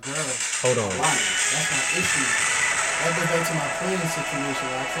they my girl. Hold on. Why? That's my issue. That goes back to my queen situation.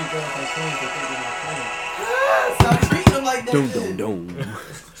 When I treat girls like queens, they think they're my queen. Stop treating them like that. Dum dum dum.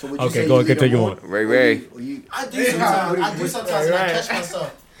 So would you Okay, say go you ahead, lead continue a on. woman? Ray. I do sometimes. I do sometimes and I catch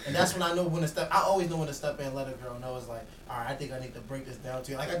myself. And that's when I know when to step. I always know when to step in and let a girl know. It's like, all right, I think I need to break this down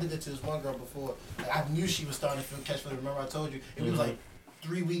to you. Like I did that to this one girl before. Like, I knew she was starting to catch feelings. Remember I told you it was like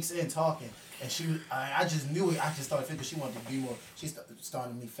 3 weeks in talking, and I just knew it. I just started thinking she wanted to be more. She started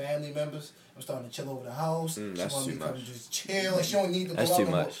to meet family members. I'm starting to chill over the house. She wanted me to come and just chill. Like she don't need to go out no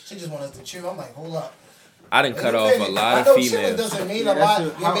more. She just wanted us to chill. I'm like, hold up. I done cut off a lot of females. Doesn't mean a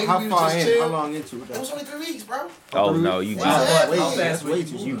lot. How far in? How long into it? It was only 3 weeks, bro. Oh no, you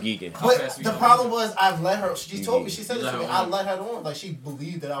geeking. But the problem was, I've let her. She told me. She said this to me. I let her on. Like she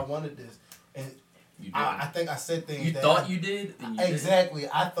believed that I wanted this, and I think I said things. You thought you did. Exactly.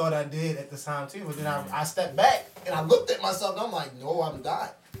 I thought I did at the time too, but then I stepped back and I looked at myself and I'm like, no, I'm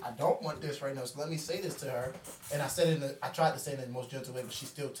not. I don't want this right now. So let me say this to her. And I said I tried to say it in the most gentle way, but she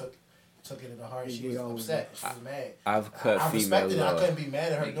still took it in the heart. She was upset. She was mad. I've cut I respected females it. off. I couldn't be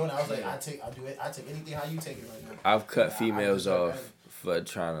mad at her doing it. I was like, I take anything how you take it right now. I've cut females off for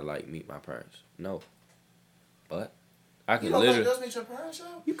trying to like meet my parents. No, but I can literally. Girls meet your parents, yo?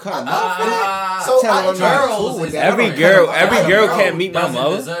 You cut them off. So girls. Every girl can't meet my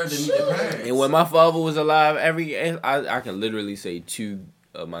mother. Deserve to meet their parents. And when my father was alive, I can literally say 2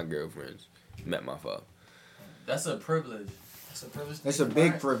 of my girlfriends met my father. That's a privilege. It's a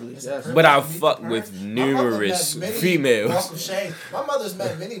big privilege. But I fucked with numerous females. Walk of shame. My mother's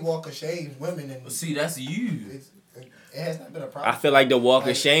met many walk of shame women, and see, that's you. It has not been a problem. I feel like the walk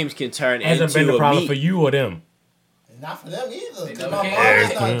of shames can turn hasn't into been a problem meet. for you or them. Not for them either. They Cause never my mom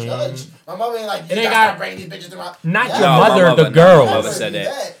is not judge. My mom ain't like, you gotta bring these bitches around. Not Yeah. your No, mother, my mother- the girl. My mother said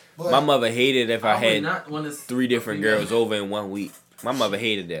that. But My mother hated if I would had not want to 3 different girls over in 1 week. My mother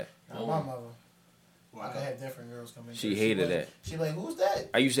hated that. my mother. I could have different girls come in. She hated that. She like, who's that?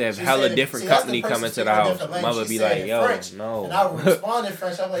 I used to have She hella said it- different see, that's company the person coming to the speaking a house. different language. Mother She be said it like, in yo, French. no. And I would respond in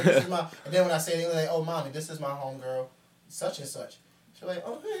French. I'm like, this is my. And then when I say it, they're like, oh, mommy, this is my homegirl, such and such. She's like,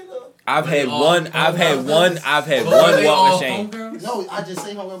 oh, hey, look. I've had all- one they all walk of shame. homegirls? No, I just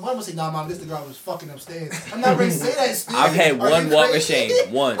say homegirl. Mom would say, nah, mom, this the girl was fucking upstairs. I'm not ready to say that. Steve. I've had Are one you walk of crazy?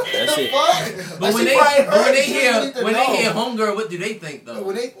 shame. One. That's The it. fuck? But when they hear homegirl, what do they think though?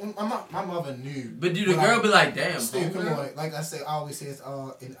 When my mother knew. But do the girl be like, damn, Steve, come homegirl? on. Like I say, I always say this.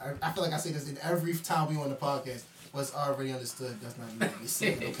 I feel like I say this in every time we on the podcast. What's already understood does not need to be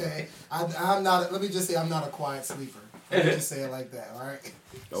said. Okay, I'm not. Let me just say, I'm not a quiet sleeper. Let me just say it like that. All right.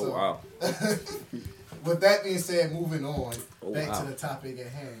 Oh, So, wow. With that being said, moving on back wow. to the topic at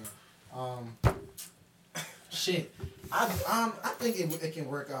hand. Shit, I think it can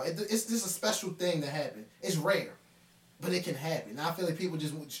work out. It's just a special thing that happen. It's rare, but it can happen. Now, I feel like people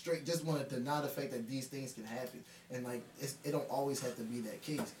just want to deny the fact that these things can happen, and like it don't always have to be that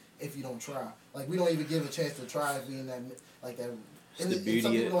case if you don't try. Like we don't even give a chance to try if we in that like that. And some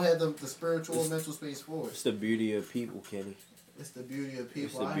people don't have the spiritual or mental space for it. It's the beauty of people, Kenny. It's the beauty of people.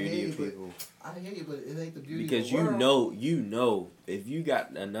 It's the beauty of people. I hear you, but it ain't the beauty Because of the world. you know, if you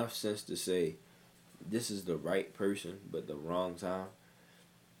got enough sense to say, this is the right person, but the wrong time,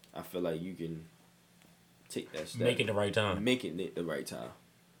 I feel like you can take that step. Make it the right time. Make it the right time.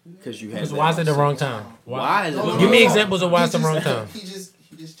 Because you have. Because why is it the wrong time? Why is it? No, Give me examples of why it's the wrong time. He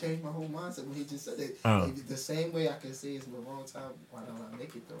just changed my whole mindset when he just said that. Oh. Like, the same way I can say it's the wrong time, why don't I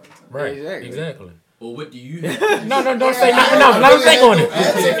make it the right time? Right. Exactly. Well, what do you? No, don't say nothing. No, let him think on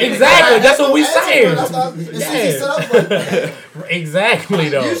it. Exactly. That's what we saying. Exactly,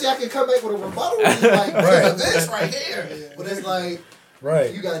 though. Usually I can come back with a rebuttal and like this right here, but it's like.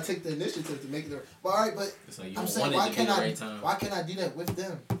 Right. You gotta take the initiative to make it. But all right, but I'm saying why can't I do that with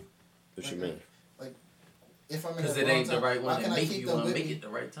them? What you mean? Like, if I'm in Because the it wrong ain't the time, right why one to can't I make keep you them want to with make me? it the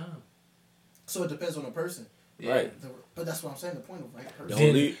right time. So it depends on the person. Yeah. Right. But that's what I'm saying. The point of right person.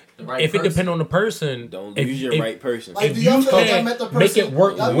 Then, The right if it person. depends on the person, Don't if- lose your if- right person. Like, If do y'all you feel like I can't met the make person? it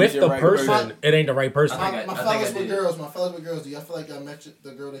work Y'all- with your the right person, person. it ain't the right person. I think My I fellas did with it. girls, do y'all feel like I met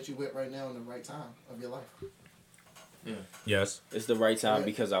the girl that you with right now in the right time of your life? Yes. It's the right time Yeah.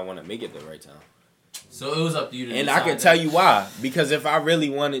 because I want to make it the right time. So it was up to you to And I decide can that. tell you why. Because if I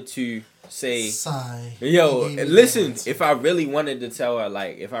really wanted to say, Sigh. yo, He gave me listen, the answer. if I really wanted to tell her,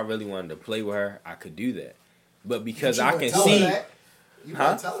 like, if I really wanted to play with her, I could do that. But because But you I wouldn't can tell her see, that. You Huh?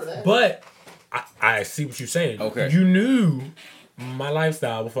 wouldn't tell her that. But I see what you're saying. Okay. You knew my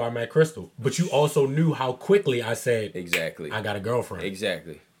lifestyle before I met Crystal, but you also knew how quickly I said, exactly, I got a girlfriend.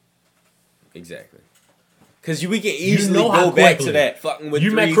 exactly. Because we can easily know how go back to quickly. that fucking with You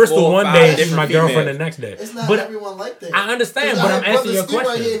 3, met Crystal 4, one 5 day, she's different my girlfriend the females. next day. It's not But everyone like that. I understand, 'Cause but I I'm have asking your brother Steve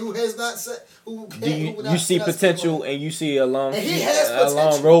right here question. who has not said, who can't, Do you, who you not- see not speak potential on- and you see a long, And he has a long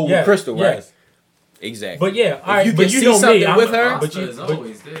potential. road with Yes, Crystal, right? yes. Exactly. But yeah, all right. you but can you see know me. something I'm, with her, but you, Oscar is but,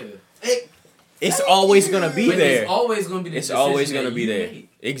 always there. Hey, It's always gonna be But there. it's always gonna be the It's decision always gonna that be you there. make.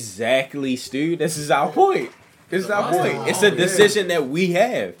 Exactly, Stu. This is our point. This is our Right. point. It's a decision that we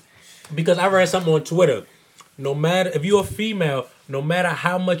have. Because I read something on Twitter. No matter if you're a female, no matter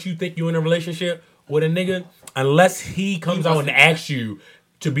how much you think you're in a relationship with a nigga, unless he comes out and asks you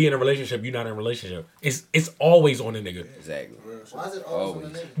to be in a relationship, you're not in a relationship. It's always on the nigga. Exactly. Why is it always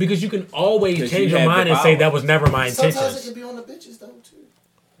on the nigga? Because you can always 'Cause change you your have mind the and say power. that was never my Sometimes it intentions. can be on the bitches though too.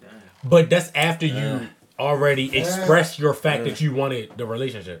 But that's after you already expressed your fact that you wanted the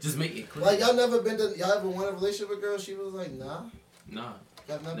relationship. Just make it clear. Like y'all ever ever wanted a relationship with a girl? She was like, nah. Nah,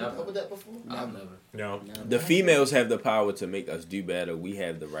 Y'all never Never. dealt with that before. I've never. No. The females have the power to make us do better. We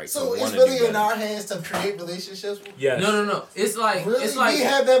have the right So to it's want to really do in better. our hands to create relationships. Yes. No. It's like Really, it's like we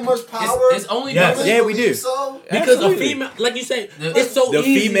have that much power. it's only Yes. because Yeah, we do. So Because Absolutely. a female, like you said, The- it's so The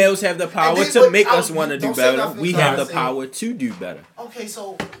easy. females have the power then- to but make I- us want to do don't say better. nothing We until have I the say power to do better. okay,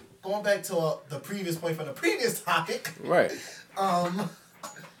 so going back to the previous point from the previous topic, Right.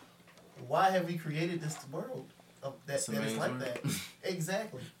 why have we created this world that It's a is man's like world. that?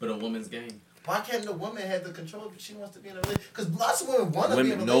 Exactly. but a woman's game. Why can't the woman have the control if she wants to be in a relationship? Because lots of women want to be in a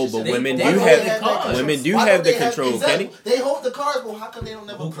Women, no, but relationship. women They do hold have the that cards. control? women do Why have don't the they control, exactly. Kenny. They hold the cards, but how come they don't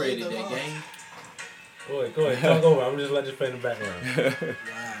never Who play created them that cards? game? Go ahead, talk over. I'm just let this play in the background.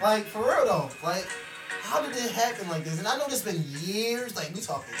 Like, for real though, like, how did it happen like this? And I know this been years, like, we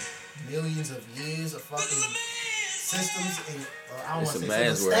talking millions of years of fucking systems and, I don't It's want a to say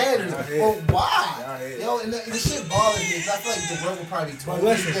man's systems, world. standards, but why? Yeah, yeah. Yo, and the shit bothers me, because I feel like the world would probably be totally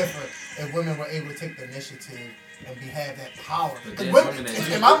listen. different if women were able to take the initiative and have that power. But 'Cause then women, women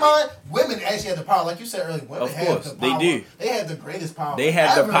actually- in my mind, women actually have the power. Like you said earlier, women Of have course, the they power. do. They have the greatest power. They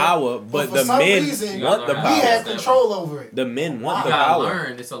have the ever, power, but for the some men reason, want the we we have power. control over it. The men want You the gotta power.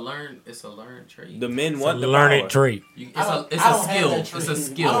 learn. It's a learned trait. The men It's a want the learned power. trait. It's I a don't- it's I a don't have skill. that It's trait. a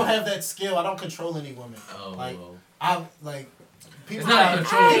skill. I don't have that skill. I don't control any woman. Oh, Like, well. I like people. It's not try,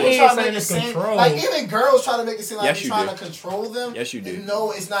 control. people He try ain't to make saying it it's seem control. like even girls try to make it seem like Yes, you're you trying do. to control them. Yes, you do. No,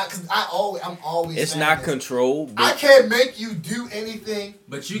 it's not because I'm always. It's saying not this. control, I but can't make you do anything.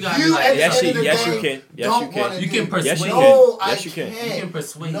 But you gotta be You like at the yes, end you, of the yes, day you can. Yes, don't you can. wanna You do can it. persuade. Yes, you No, can. I Yes, you can. You can't. can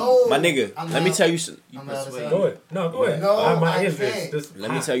persuade. No, My nigga, I'm let me not- tell you. Some, You I'm not persuade. Go ahead. No, go ahead. No, My I ears can't. this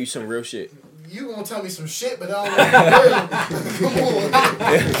let me tell you some real shit. You gonna tell me some shit, but I don't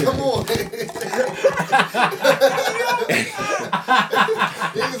know. Come on.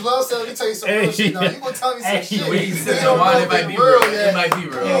 Niggas love telling me tell you some real shit. Now you gonna tell me some Hey, shit. The way you You said that don't wine, know it might if be it's real. yet. It might be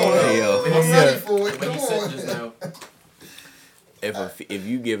real. Hey, yo. I'm Yeah. ready for it. What Come you said on. just now. If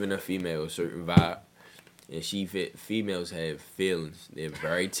you giving a female a certain vibe, and females have feelings, they're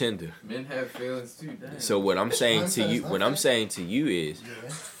very tender. Men have feelings too. Damn. So what I'm saying to you, is,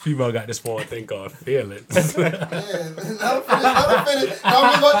 female got this small thing called feelings. Yeah, let him finish. I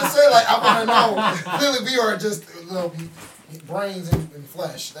was about to say, like, I want to know. Clearly, we are just brains and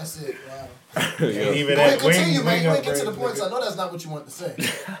flesh. That's it. Wow. Even Go ahead, that continue, wing man. You up didn't get to the brain, point, nigga. so I know that's not what you wanted to say.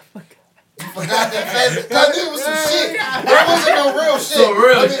 You forgot that fast. That nigga was some shit. That wasn't no real shit. Some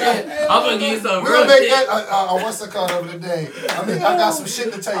real I mean, shit. I'm gonna give you some we're real gonna make shit. that what's it called over the day. I mean, I got some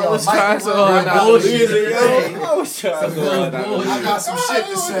shit to tell y'all. I was Mike, trying so real hard not to bullshit. lose it, yo. I was trying so hard not to lose I it. got some shit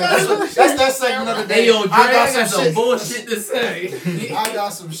to say. That's that segment of the day. Hey yo, Dre, I got some some shit. bullshit to say. I got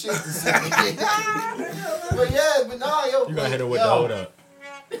some shit to say. But yeah, but nah, yo. You gotta hit her with the yo, hold up.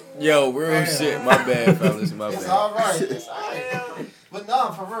 Yo, real shit. My bad, fellas. My It's bad. all right. It's all right. But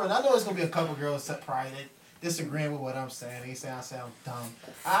nah, for real. And I know it's gonna be a couple girls that probably disagreeing with what I'm saying. They say I sound dumb.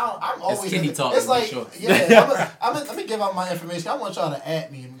 I'm always. Kenny talking, It's like, sure. yeah. let me give out my information. I want y'all to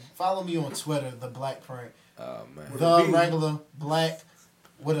at me. Follow me on Twitter, the Black Print. Oh man. The regular black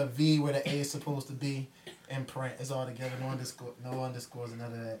with a V where the A is supposed to be, and print is all together. No underscores, and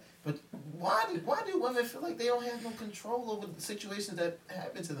none of that. But why do women feel like they don't have no control over the situations that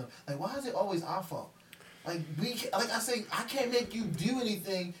happen to them? Like, why is it always our fault? Like I say, I can't make you do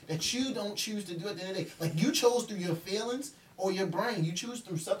anything that you don't choose to do at the end of the day. Like, you chose through your feelings or your brain. You choose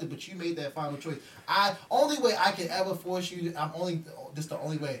through something, but you made that final choice. Only way I can ever force you. This the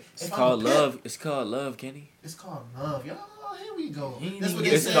only way. It's If called I'm a pimp, love. It's called love, Kenny. it's called love, y'all. Here we go. He That's what ain't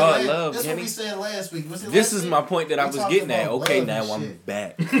they It's said called last- love, That's what Kenny. we said last week. Was it This last is week? my point that I We was talked getting at. about Okay, love now and I'm shit.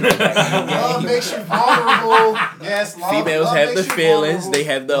 back. Love makes you vulnerable. Yes, love. Females love have the makes you feelings, vulnerable. they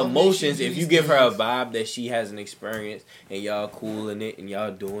have the Love makes you emotions. do If you these give her a things. vibe that she hasn't experienced and y'all cool in it and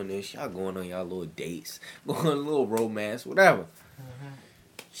y'all doing this, y'all going on y'all little dates, going on a little romance, whatever.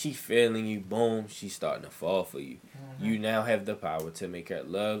 She feeling you, boom, she's starting to fall for you. You now have the power to make her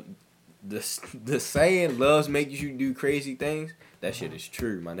love. The saying loves makes you do crazy things, that shit is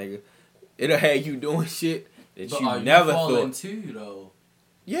true, my nigga. It'll have you doing shit that But you are never you falling thought. too though?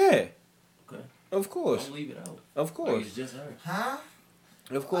 Yeah. Okay. Of course. Don't leave it out. Of Like course. it's just her. Huh?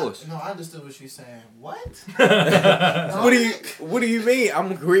 Of course. No, I understood what you're saying. What? What do you mean?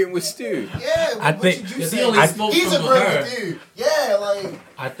 I'm agreeing with Stu. Yeah, I what think- did you Because he say? only smoked He's a from great her. dude. Yeah, like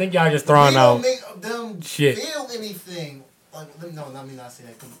I think y'all just throwing we out don't make them shit. feel anything. Like, no, let me not say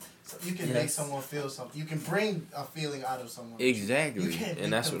that. 'Cause you can Yes. make someone feel something. You can bring a feeling out of someone. Exactly. You can't make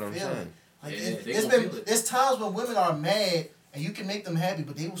And that's them what I'm feel it. saying. Like Yeah, they it's gonna been feel it. there's times when women are mad and you can make them happy,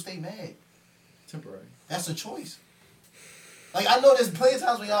 but they will stay mad. Temporary. That's a choice. Like I know there's plenty of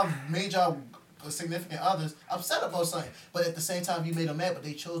times when y'all made y'all significant others upset about something, but at the same time you made them mad, but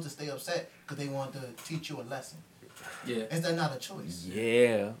they chose to stay upset because they wanted to teach you a lesson. Yeah. Is that not a choice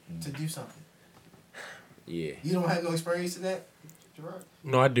Yeah. to do something? Yeah. You don't have no experience in that, Gerard?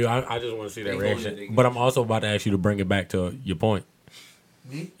 No, I do. I just want to see that They hold it, they reaction. get But I'm also about to ask you to bring it back to your point.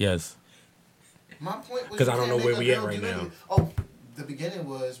 Me? Yes. My point was 'Cause you I don't can't know where make a we at girl right do now. anything. Oh, the beginning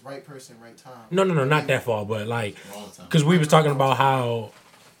was right person, right time. No, not that far, but like, Wrong time. because we was talking about how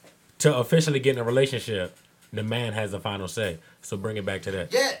to officially get in a relationship, the man has the final say. So bring it back to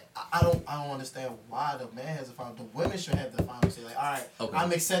that. Yeah, I don't understand why the man has the final. The women should have the final say. Like, all right, Okay.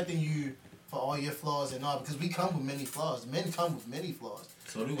 I'm accepting you for all your flaws and all because we come with many flaws. Men come with many flaws.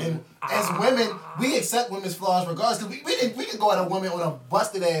 So do And we. as women, we accept women's flaws regardless. Because we can go at a woman on a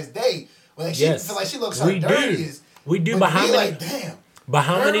busted ass day. Like she Yes, feel like she looks her we do. dirtiest. We do, but how we many? like, damn. But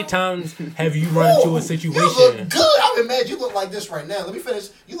how many Girl. times have you run into Ooh, a You situation? look good. I'm imagine you look like this right now. Let me finish.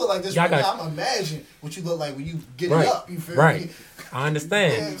 You look like this Y'all right got- now. I'm imagine what you look like when you get Right, it up. You feel right. me? I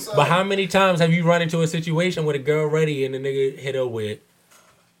understand. Yeah, so- But how many times have you run into a situation with a girl ready and the nigga hit her with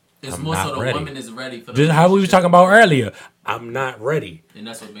It's I'm more not so the ready. woman is ready for the just how we was relationship. talking about earlier? I'm not ready. And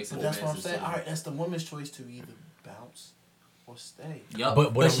that's what makes it But that's what I'm romantic saying. decision. All right, that's the woman's choice to either bounce or stay. Yup.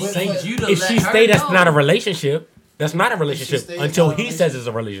 But what I'm she saying, needs you to if let she her stay, that's know. not a relationship. That's not a relationship stay, until it's not a he says it's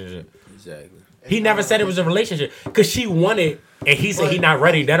a relationship. Exactly. He never said it was a relationship because she wanted, and he said he not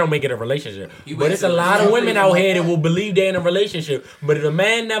ready. That don't make it a relationship. He But it's a wasted lot it. of women Yeah, out my here that point. will believe they're in a relationship, but if a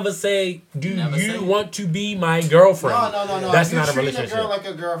man never say, "Do Never say you it. want to be my girlfriend?" No. That's If you not a treat relationship. a girl like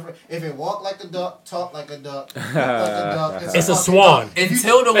a girlfriend, if it walk like a duck, talk like a duck, look like a duck, It's a fucking swan. duck.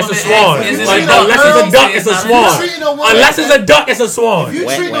 Until the It's woman a swan. asks, is it Like, a duck? unless it's a duck, it's a not swan. treating a woman Unless it's a duck, it's a swan. If you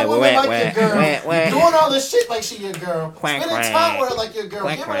Wah, treat a wah, woman wah, like wah, your girl, wah, wah. doing all this shit like she your girl, Quack, spending quack. time with her like your girl,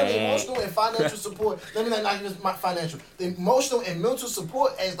 Quack, giving her the quack. emotional and financial support. Let me not even my financial, the emotional and mental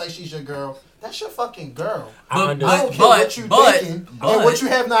support as like she's your girl. That's your fucking girl. I But- I understand. don't care what you thinking but- and what you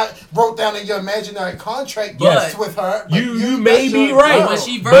have not wrote down in your imaginary contract Yes. with her. but You may that's be your right. girl. When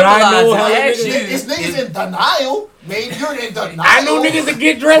she But I know verbalizes how it, niggas- ask you, It's niggas in denial. Maybe you're in denial. I know niggas that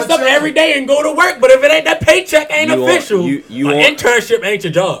get dressed But up you're- every day and go to work, but if it ain't that paycheck, ain't You official. you An on- internship ain't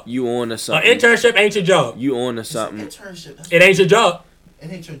your job. You on to An something. internship ain't your job. You on to It's an something. internship. That's It ain't your job.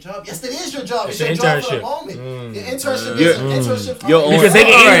 It ain't your job. Yes, it is your job. It's It's, an your job for the internship. moment. Your internship You're- is an internship. you're on- Because they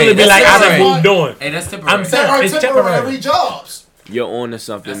can Alright, easily be that's like, I alright. done moved on. Hey, that's temporary. I'm saying- There are It's temporary temporary. jobs. You're on to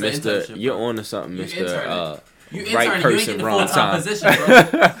something, That's an Mister. internship, You're bro. on to something, You Mister. interning. You right interning, person, you ain't getting the wrong full-time time. position,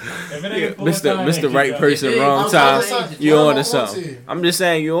 bro. Mr. Right person, Yeah, wrong I'm time. saying, You I on to don't want something. to. I'm just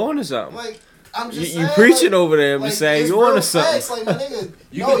saying you on to something. Like, I'm You, just you saying, preaching like, over there. I'm like, just saying it's you on real to something. facts, like, my nigga,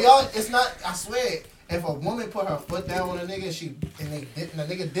 You no, can- y'all, it's not, I swear, if a woman put her foot down on a nigga and they dip, and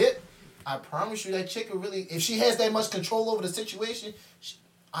the nigga dip, I promise you that chick will really, if she has that much control over the situation,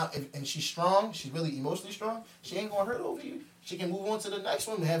 and she's strong, she's really emotionally strong, she ain't gonna hurt over you. She can move on to the next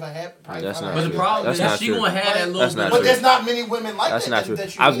one and have a happy. That's not But the true. problem That's is not she true. gonna have that little That's bit. not But true. there's not many women like That's that. not true.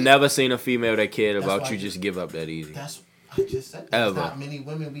 That you I've meet. never seen a female that cared That's about why you I just give up that easy. That's I just said. Ever. There's not many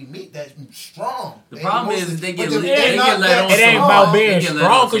women we meet that strong. The They problem is emotionally- they get but lit- they're they not get let that on It ain't some- about They being get let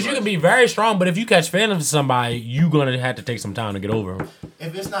strong, on because so you can much. be very strong, but if you catch feelings for somebody, you gonna have to take some time to get over them.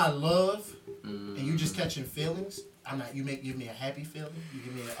 If it's not love and you just catching feelings, I'm not. You give me a happy feeling. You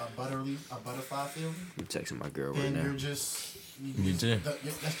give me a butterfly feeling. I'm texting my girl right Then now. you're just. Me too.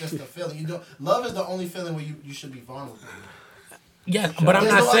 That's just the feeling. You don't. Love is the only feeling where you should be vulnerable. Yes, but I'm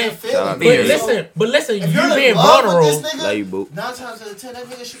There's not no saying. other feeling. Shout out But to you. listen, If you you're in being love vulnerable. with this nigga, Love you, boo. 9 times out of 10, that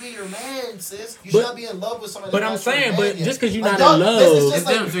nigga should be your man, sis. You But- should not be in love with somebody. but that's I'm not your saying, man but yet. just 'cause you're Like, not y'all- in this love- is There's just a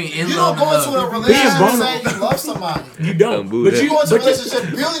like, difference between in you love don't go and into a love. relationship vulnerable. saying you love somebody. You don't. Don't But boo you, You go into a but you,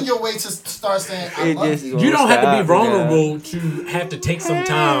 relationship building your way to start saying I love you. you don't have to be vulnerable to have to take some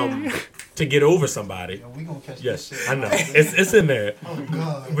time to get over somebody. Yo, we gonna catch Yes, this shit. I know. It's in there. Oh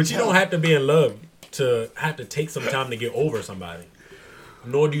God. But you don't have to be in love to have to take some time to get over somebody.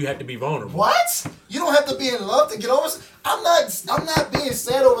 Nor do you have to be vulnerable. What? You don't have to be in love to get over. I'm not being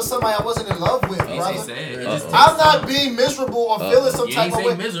sad over somebody I wasn't in love with, You ain't say brother. sad. It just takes I'm not time. being miserable or feeling some You type ain't of say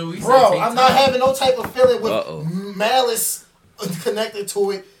way. miserable, you said Bro, take I'm not time. having no type of feeling with Uh-oh. malice connected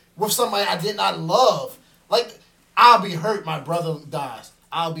to it with somebody I did not love. Like, I'll be hurt my brother dies.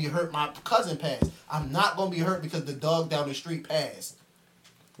 I'll be hurt my cousin passed. I'm not going to be hurt because the dog down the street passed.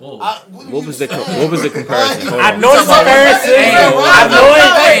 Whoa. What was the comparison? Hold I on. know the comparison. I know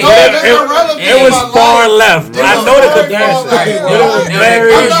it. It was far left. I know the comparison. It was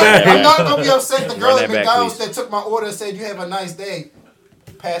very I'm bad. not going to be upset. The girl Run at that back, McDonald's please. that took my order and said, you have a nice day,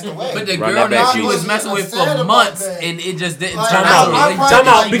 passed away. But the Run girl that back, that she please. was messing with Upset for about months that. and it just didn't Like, turn I'm out. probably Time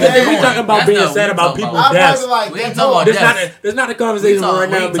out, like because if we that. talking about That's being not sad what about we people's talking I'm deaths, probably like, We ain't that. talking about No, death. there's not a conversation We talking- right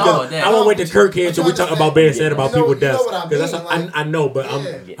we now ain't talking about because that. I won't wait to Kirk here until we talk about being sad about You know- people's you know deaths. what I Because mean, I know, but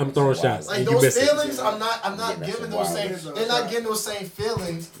Yeah. I'm throwing shots. Like You those miss it. feelings, I'm not giving those same. They're not getting those same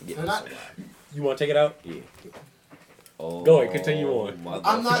feelings. They're not. You want to take it out? Yeah. Oh, Go ahead, continue on.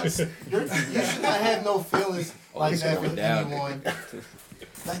 I'm not. You should not have no feelings like it's that going with down. anyone.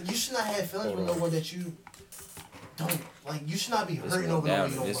 Like you should not have feelings with no one that you don't like. You should not be hurting going over no down one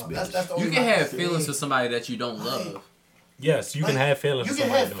you in don't this love. bitch. That's the You only can way I have see feelings it. for somebody that you don't love. Yes, you can Like, have feelings. You can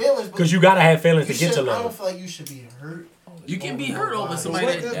have feelings, but because you gotta have feelings to you get to should- I don't love. feel like you should be hurt. You can be hurt over Why? somebody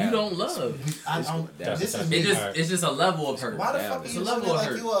What that the- you don't love. I don't. This is me. It's just a level of hurt. Why the down. fuck are It's you a doing level it of like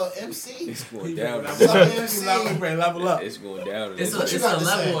hurt. you a MC? It's going down. It's like MC. Level up. It's going down. It's What you a got to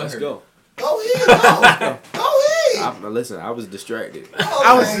say? level of Let's hurt. go. Go ahead. Go ahead. Listen, I was distracted.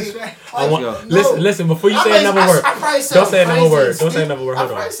 I want, listen. Before you say another word, don't say another word. Don't say another word.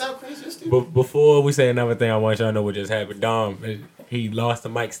 Hold on. Before we say another thing, I want y'all to know what just happened. Dom, he lost the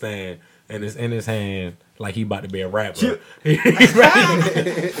mic stand and it's in his hand like he about to be a rapper. He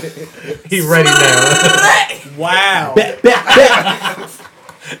ready. He ready now. Wow.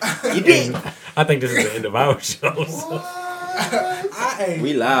 You did. I think this is the end of our show. So.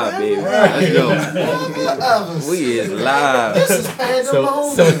 We live, baby. Let's go. We is live. This is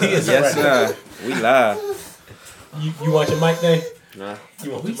pandemonium. So he is Yes, ready. sir. We live. You want your mic thing? Nah,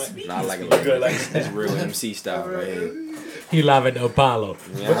 You want your mic? not like it. Good, like It's real MC style right here. he live at the Apollo.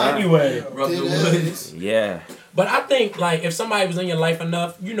 Yeah. But anyway, Rub the woods. Yeah. but I think like if somebody was in your life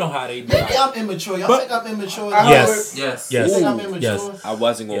enough, you know how they do. Maybe I'm immature. Y'all think I'm immature? Yes. Yes. Yes. You think I'm Ooh, immature? yes. I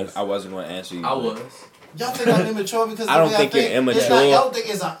wasn't going. Yes. I wasn't going to answer you. I was. Y'all think I'm immature because I don't the way think you're It's immature. not, y'all don't think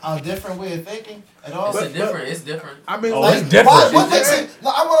it's a different way of thinking at all? It's different. I mean, Oh, like, it's different. What makes it?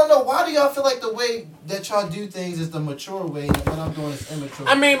 No, I want to know, why do y'all feel like the way that y'all do things is the mature way and what I'm doing is immature?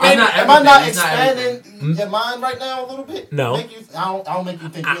 I mean, I'm maybe. not- Am I not It's not expanding your mind right now a little bit? No. Make you, I don't make you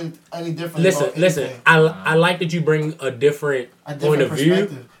think any different. Listen, about listen. anything. I like that you bring a different A point different of view.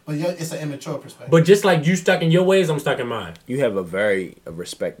 perspective. But it's an immature perspective. But just like you stuck in your ways, I'm stuck in mine. You have a very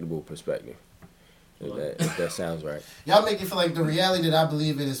respectable perspective. If that sounds right. Y'all make it feel like the reality that I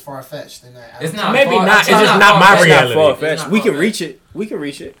believe in is far fetched. It's not. Maybe far- not. It's just not not my far-fetched. reality. It's not It's far-fetched. not We can far-fetched. reach it. We can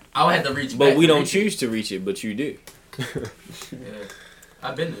reach it. I would have to reach But back we to don't reach it. choose to reach it, but you do. Yeah.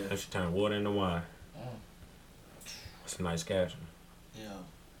 I've been there. I should turn water into wine. It's a nice caption. Yeah.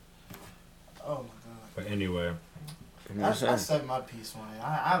 Oh my god. But anyway, I said my piece on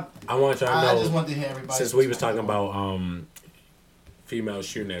it. I want y'all I to know. just want to hear everybody. Since we was talking about females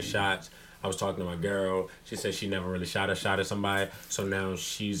shooting at shots, I was talking to my girl. She said she never really shot at somebody. So now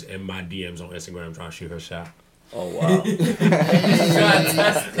she's in my DMs on Instagram trying to shoot her shot. Oh wow.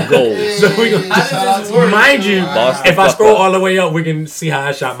 Gold. So we gonna, mind you, Boss the if I fuck scroll up. all the way up, we can see how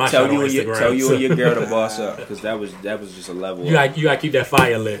I shot my Tell shot on you and Instagram. tell you So and your girl to boss up because that was just a level. you gotta keep that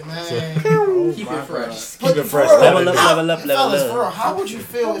fire lit. So, Keep it fresh. keep it fresh. Level up, How- level up, level fellas, up. for real, how would you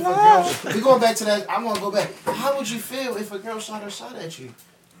feel if a girl? We going back to that. I'm gonna go back. How would you feel if a girl shot her shot at you?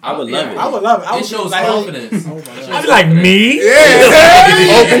 I would love it. I would love it. I It would shows like, confidence. I'd be like, me?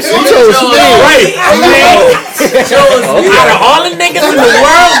 Right. Out of all the niggas in the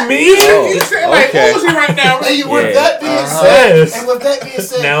world, me? Oh, okay. right now. And with Yeah. that being said, Yes. and with that being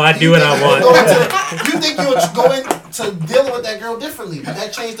said, Now I do you what think I you would want. go into- You think you would go into dealing with that girl differently? Would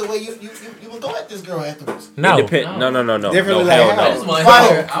that change the way you would go at this girl afterwards? No. It depend. No. Differently No, like hell I no. just want to Fine.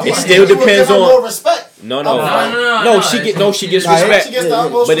 hear. I It wanna still You would depends give her on- more respect. No. No, She gets Nah, respect. She gets the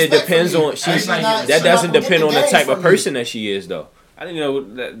utmost But it respect depends from you. on And she's not- that she's doesn't not gonna depend get on the the type game of from you. person that she is though. I didn't know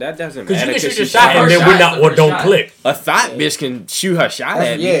that doesn't Because matter. you can shoot your she's shot and then we not or First don't shot. click. a thought bitch can shoot her shot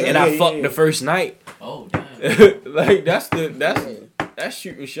at me Yeah, and I yeah, fuck yeah. the first night. Oh damn. Like that's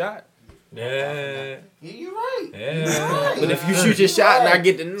shooting shot. Yeah. Yeah, you're right. Yeah. But if you shoot your shot and I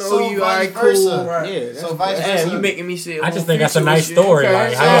get to know So you, vice alright, cool. versa. Yeah, So vice versa. Damn, you making me say. I just think that's a nice story.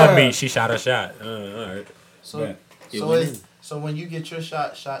 Like, how y'all meet? She shot her shot. All right. So, Yeah. so when you get your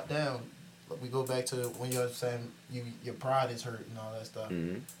shot down, we go back to when you're saying your pride is hurt and all that stuff.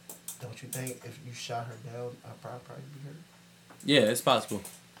 Mhm. Don't you think if you shot her down, I'd probably be hurt? Yeah, it's possible.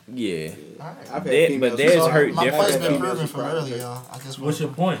 Yeah. Alright. I've had There- females but there's who- hurt My different point's been though. proven from earlier, y'all. I just What's your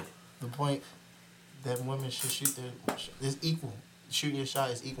want point? the point that women should shoot their. It's equal. Shooting your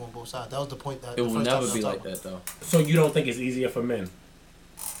shot is equal on both sides. That was the point that It the will first never topic be I like talked that though. So you don't think it's easier for men?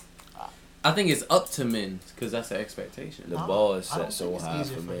 I think it's up to men because that's the expectation. The about. ball is I don't set so think it's high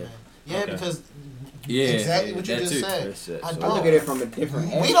easier for men. Yeah, Okay. because Yeah, exactly what you that just too. said. It's set I so I don't. look at it from a different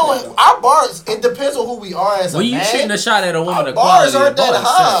We aspect, don't. though. Our bars. It depends on who we are as When a you man. shooting a shot at a woman, Our the bars quality aren't of the that ball is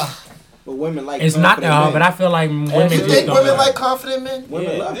high. But women like It's not that confident hard, but men. I feel like women You just think don't. women like confident men?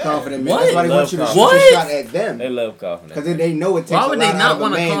 Women Yeah. love confident men. What? That's why they Love want you to shoot confident. your shot at them. They love confidence. Because they know it takes Why a would lot they not out of a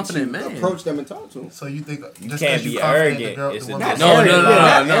want a man confident to man? approach them and talk to them. So you think You just can't 'cause be you confident, arrogant. the girl, It's the a woman. difference. No, Arrogant, no,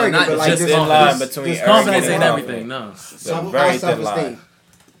 not no, arrogant, not but like just Thin just line just between just arrogant confidence and ain't confident. everything. No. It's Some a very high thin self-esteem. line.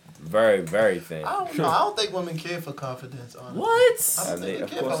 Very, very thin. I don't know. I don't think women care for confidence. Honestly. What? I I don't mean, think of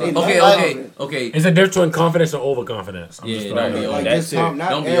they care course for they confidence. Okay, Like- okay. Is it difference between confidence or overconfidence? I'm Yeah, just don't throwing be it out. Like that just too. not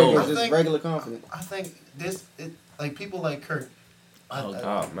Don't be arrogant, over. just regular confidence. I think like people like Kurt.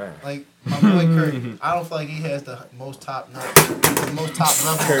 Oh man. Like my boy Kurt, I don't feel like he has the most top level of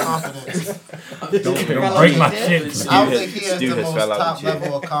confidence. Don't break my shit. I don't think he has Stu the has most fell out top the chair.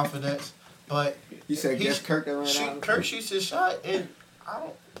 level of confidence. But You said He- just Kirk that ran out. Kurt shoots his shot, and I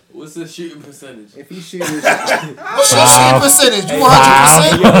don't. What's the shooting percentage? If he shoots his shot, What's your shooting percentage? You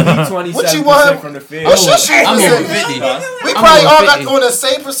 100%? What you 27% want? from the field. What's your shooting I'm over percentage? 50. We I'm probably over all got 50. on the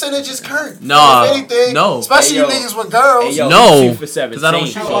same percentage as Kurt. Nah, If anything, no. especially Hey, yo. you niggas with girls. Hey, yo, No, he shoot for 17. 'cause I don't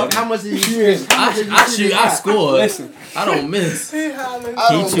shoot. how much did you shoot? I shoot. I score. Listen, I don't miss. I He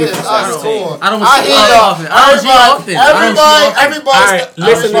don't shoots miss. for I 17. score. I don't I shoot hear y'all. often. I don't shoot often. I don't shoot often. Everybody. All right,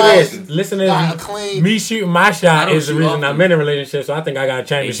 listen to this. Listen to Got a this. clean. Me shooting my I shot don't is the shoot reason I'm often. in a relationship. So I think I got a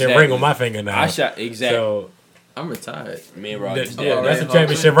championship Exactly. ring on my finger now. I shot exactly. So I'm retired. Me and Roger. yeah, alright, that's a Hall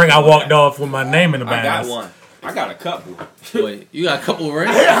championship ring. I walked off with my name in the I got bag. one. I got a couple. Wait, you got a couple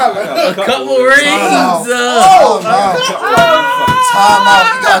rings? A Couple rings. Oh, no. Time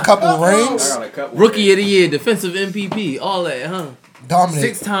out. You got a couple I rings. got a couple. Rookie of the year, defensive MVP, all that, huh?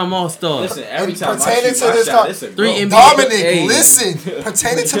 Dominic. 6-time All-Star. Listen, every And time I pertaining shoot to my this shot, it's a 3 goal. NBA. Dominic, Hey. listen.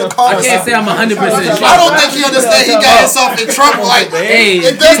 Pertaining to the I conversation. can't say I'm 100% I sure. don't think he understands. He got himself in trouble. Like, Hey,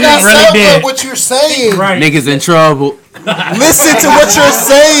 it does not really sound did. good what you're saying. Right. niggas in trouble. Listen to what you're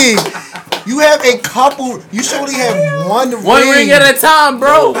saying. You have a couple. You should only have one ring. One ring at a time,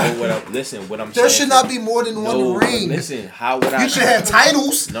 No, bro. but listen, what I'm There saying. should not be more than No, one but ring. listen, how would I? You should have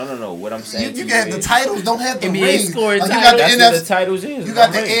titles. No. What I'm saying. You can have the titles. Don't have the NBA rings. scoring Like you title. got That's the what the NFC. titles is. You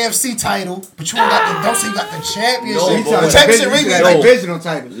got the right? AFC title, but you don't got the. Don't say you got the championship. No, He but the talking championship division- ring he is said like divisional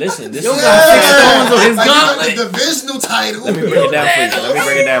title. Listen, this Yo, is. got 6 stones on his like you got gauntlet. the divisional title. Let me break it down for you. Let me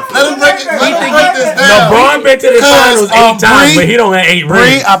break it down for Let you. him break it. Let him break this down. LeBron been to the finals 8 times, Bree- but he don't have 8 Bree,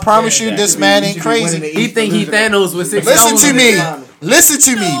 rings. I promise you, this man ain't You should be winning crazy. the He East think and he losing the- Thanos with 6 Listen stones to in me. his final. Listen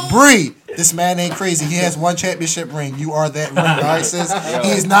to me, Bree. This man ain't crazy. He has one championship ring. You are that ring. All right, sis?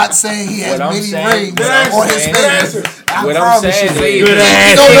 He's not saying he has What I'm many saying- rings what I'm on his saying- fingers. I What I'm promise saying you. is- Good He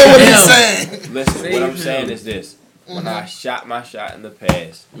ass. don't know what Damn. he's saying. Listen, what I'm Save saying him. is this: when I shot my shot in the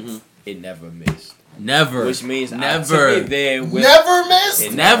past, it never missed. Never. Which means I Never. took it there with Never missed.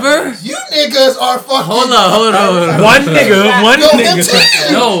 it Never? You niggas are fucking. Hold on. One nigga, one Yo, him nigga.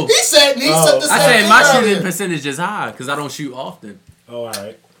 too. No. He said he said the same I said thing my earlier. shooting percentage is high because I don't shoot often. Oh, all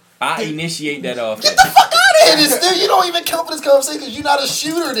right. I initiate that offense. Get the fuck out of here! Still, you don't even count for this conversation because you're not a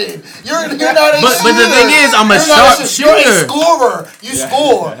shooter. Then you're not a shooter. But the thing is, I'm a You're not sharp You're a shooter. scorer. You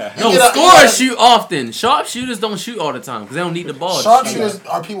score. You No, get a- scorers shoot often. Sharp shooters don't shoot all the time because they don't need the ball. to shoot. Sharpshooters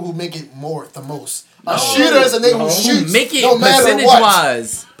are people who make it the most. A shooter is a nigga who shoots. Make it no matter percentage what.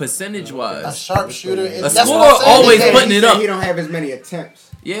 wise. Percentage A wise. sharpshooter is A that's what scorer I'm saying. always He putting He it said up. He don't have as many attempts.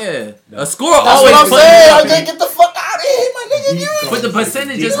 Yeah. A scorer That's always what I'm putting saying. it I up. can't get the fuck out of here, my nigga. You. But the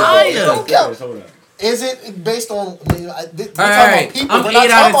percentage is Don't higher. count. Hold up. Is it based on? I mean, we're talking Alright, about people. I'm We're not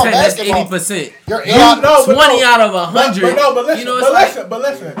 8 out talking of 10. about That's basketball. 80%. You're 8 out. No, but 20 no. out of 100. But listen, You know, it's but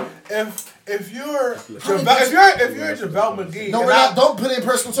listen. If you're JaVale McGee, No, and we're I- not. Don't put it in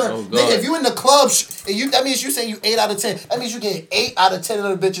personal terms. Oh, God. Nigga, if you in the club, that means you saying you 8 out of 10. That means you get 8 out of 10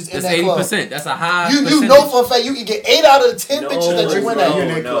 of the bitches in That's that club. 80%. That's a high You percentage. know for a fact you can get 8 out of the 10 bitches that you win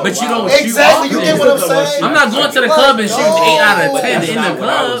at. No. But you don't Exactly, shoot you get often. what I'm saying? I'm not going to the club and shooting 8 out of 10 That's in not the what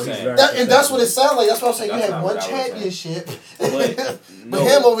I was club. saying. And that's what it sounds like. That's what I'm saying. That's You have not one what I was saying. championship. But But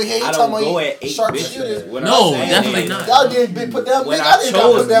him over here, he I talking don't go about at 8 sharpshooter. bitches. What No, I'm saying definitely is- not. Y'all did put down. When Nigga, I I didn't got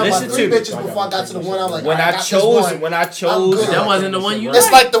put chose- down my listen 3 to me. bitches before I got to the one. I'm like, When alright, I got this chose, one. when I I'm chose, good. That wasn't the one you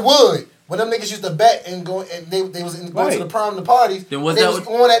It's liked. like the wood. When them niggas used to bet and go and they was going to the prom and the parties, Then was they that was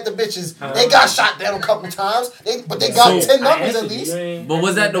on at the bitches. They got shot down a couple times, but they got 10 numbers at least. But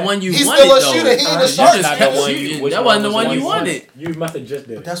was that the one you He's wanted still a though? shooter. He ain't a You starter. just kept shooting. That wasn't the one you wanted. You must have just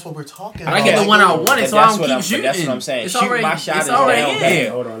did. But that's what we're talking I about. get the one I wanted, But so I that's don't what keep I'm- shooting. That's what I'm saying. It's Shoot already, my shot it's is already down in.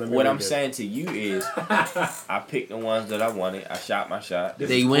 bad. Hold on, let me What read I'm this. saying to you is, I picked the ones that I wanted. I shot my shot.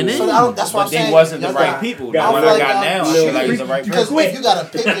 They went in. So that's what But I'm they saying. wasn't the Y'all right got- people. The got one I I feel got like now, I y'all feel like shoot it's the right because person. if you gotta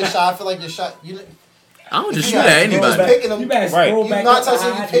pick your shot, I feel like your shot. I don't just If shoot you at got- you just anybody. picking them. You better Right. scroll You back not up to touching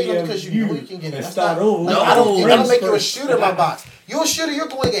you hide picking them the, because you know you can get it. and That's start not. over. Like, No, I don't think that'll make you a first. shooter, my box. You're a shooter. You're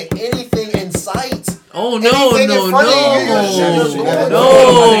going at anything in sight. Oh Anything in front of you, you're a shooter.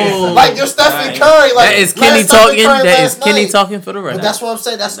 no. Like you're Stephen Curry. Like That is last Kenny Stephen talking. Curry That is last Kenny night. talking for the But record. that's what I'm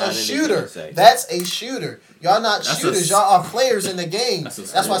saying. That's Not a anything shooter. to say. That's a shooter. Y'all not That's shooters. a- Y'all are players in the game. That's a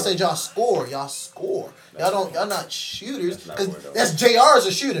That's why I score. say y'all score. Y'all score. Y'all don't. Y'all not shooters. That's not Because word, though. that's JR is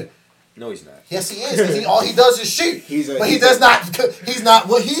a shooter. No, he's not. Yes, he is. 'Cause all he does is shoot. But he he's does not. He's not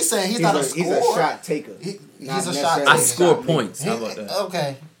what he's saying. He's not a He's scorer. a shot taker. He's Not a shot necessarily I taker. score shot points. He- How about that?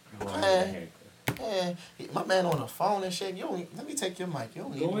 Okay. Man, my man on the phone and shit. You don't. Let me take your mic. You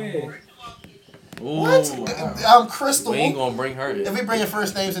don't need Go no ahead. more. Ooh. What? Crystal. We ain't gonna bring her If in. we bring your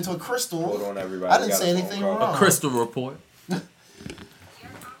first names into a Crystal, Hold on, everybody. I didn't Got say a phone anything call. wrong. A crystal report.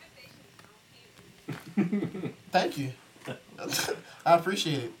 Thank you. I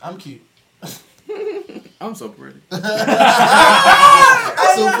appreciate it. I'm cute. I'm so pretty. I'm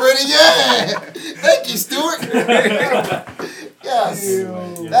so pretty, yeah. Thank you, Stuart. Yes.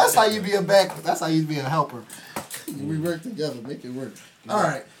 That's how you be a back. That's how you be a helper. We work together, make it work. All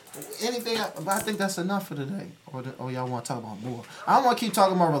right. Anything? I think that's enough for today. Or y'all want to talk about more? I don't want to keep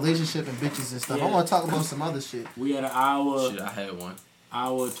talking about relationship and bitches and stuff. I want to talk about some other shit. We had an hour. Shit, I had one.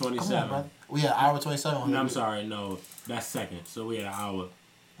 Hour Come on, 27. brother. We had hour 27 on No, I'm here. sorry. No, that's second. So we had an hour,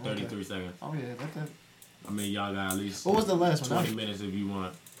 33 seconds. Oh yeah, that. I mean, y'all got at least What was the last one? 20 minutes if you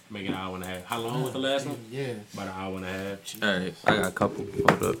want. Make it an hour and a half. How long was the last one? Yeah. About an hour and a half. All right, I got a couple.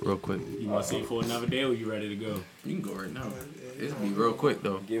 Hold up, real quick. You want to see it for another day or you ready to go? You can go right now. It's be real quick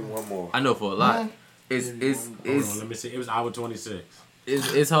though. Give one more. I know for a lot. It's Hold on, let me see. It was hour 26.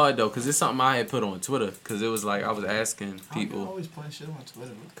 it's hard though, cause it's something I had put on Twitter, cause it was like I was asking I'm people, always putting shit on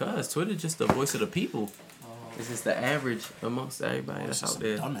Twitter. cause Twitter just the voice of the people. It's just the average amongst everybody that's out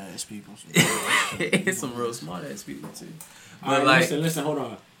there. Dumbass people. It's some real smart ass people too. All right, But like, listen, hold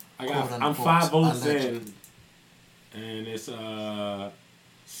on. Quote I'm unquote, 5 votes allegedly. in, and it's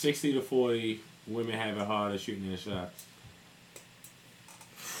 60 to 40 women have it harder shooting their shots.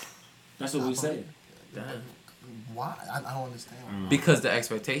 That's what we said. damn. Why? I don't understand. Because the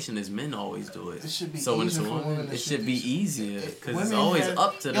expectation is men always do it. It should be so when it's a easier for woman, women to it shoot should be these- easier because it's Women always have-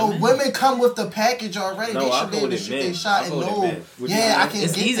 up to the Yo, men. women come with the package already. No, They I should be able to voted shoot men. their shot I and voted know. men. What you Yeah, I think? can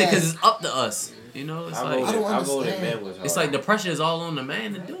It's get easy that. because it's up to us. You know, it's I like voted, don't I voted understand. men was hard. it's like the pressure is all on the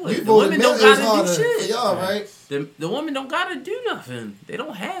man to do You it. The voted women men don't is gotta harder do for shit. y'all, right? The women don't gotta do nothing. They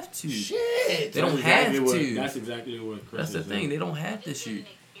don't have to. Shit. They don't have to. That's exactly what Chris That's the is thing. saying. They don't have to shoot.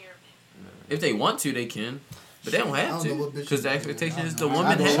 If they want to, they can. But they don't I have don't know to. what bitches Because the do. expectation I is don't the know.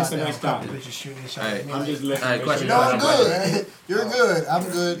 woman I don't has shot to. down Next a couple topic. bitches shooting shot Alright, at me I'm like- just listening. Alright, Make question. sure No, y'all I'm got good. You're good. I'm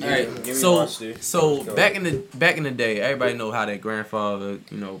good. All You're right. good. Give me So one, Stu. so Let's go. back in the day, everybody know how their grandfather,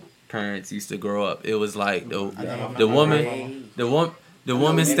 parents used to grow up. It was like the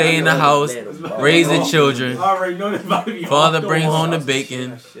woman stay in the house, raise the children, I already know this about to be father off the bring wall. home the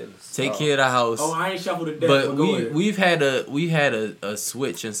bacon, take care of the house. Oh, I ain't shuffled the deck. But go ahead. we've had a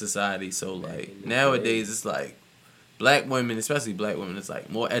switch in society. So like nowadays it's like black women, especially black women, it's like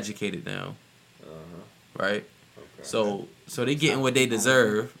more educated now, right? So they getting what they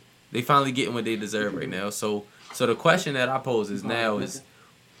deserve. They finally getting what they deserve right now. So the question that I pose is now is,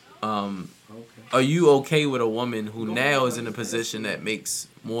 are you okay with a woman who now is in a position that makes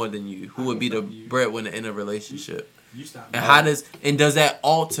more than you, who would be the breadwinner in a relationship, You stop. and does that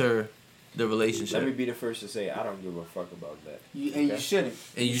alter the Let me relationship? be the first to say I don't give a fuck about that. You shouldn't.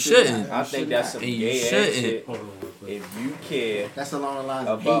 And you shouldn't. I think that's some And you gay ass shouldn't. shit. Hold on real quick. If you care That's along the lines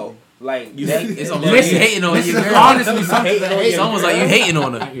of about hating. like You that, hate- It's that- almost you hating on your girl. Honestly, It's almost like you hating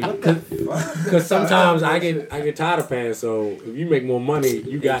on her. Because sometimes I get tired of paying. So if you make more money,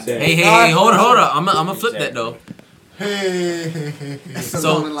 you got that. Hey, hold up. I'm gonna flip that though. Hey. That's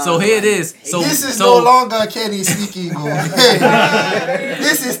along the lines So of here it like- is. So This is so no longer Kenny speaking.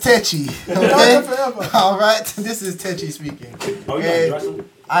 This is Techi. Okay? All right. This is Techi speaking. Oh, you Hey, got to dress him?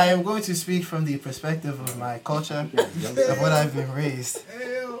 I am going to speak from the perspective of my culture, of what I've been raised.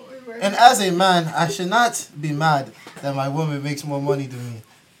 And as a man, I should not be mad that my woman makes more money than me.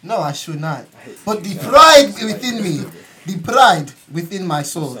 No, I should not. But the pride within me the pride within my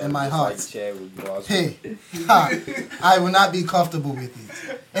soul and my heart. Hey, I will not be comfortable with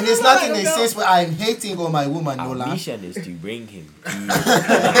it. And it's not in a sense where I'm hating on my woman, Our Nola. mission is to bring him.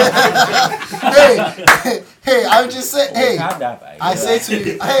 Hey, I'm just saying, I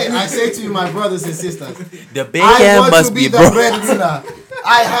say to you, my brothers and sisters, The I bacon want must to be be the brought. breadwinner.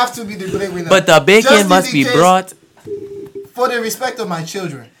 I have to be the breadwinner. But the Just bacon in must the be case- brought. for the respect of my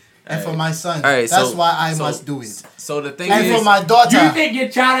children and for my son. Alright, That's so- why I so- must do it. So the thing And is, for my daughter. You think your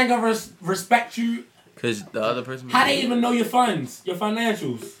child ain't gonna respect you? because the other person. How they even know your funds, your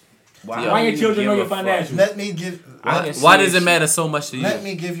financials? Why Why your children know your financials? Let me give. Why does it matter so much to you? Let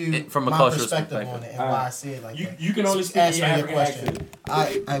me give you From a my cultural perspective on perspective. it and why I say it like that. You can only Just speak in answer your your African question.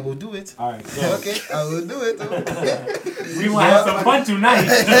 accent. I will do it. All right, so Okay, I will do it. we want to have some fun tonight.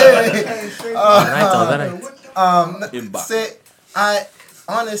 Say, I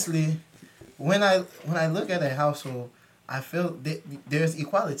honestly, when I look at a household, I feel there's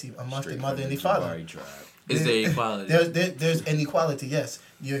equality amongst the mother and the father. Is there equality? There's an equality, yes.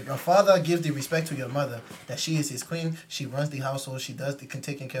 Your father gives the respect to your mother that she is his queen. She runs the household. She does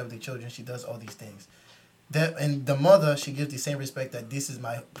taking care of the children. She does all these things. And the mother, she gives the same respect that this is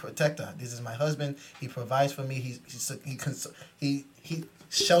my protector. This is my husband. He provides for me. He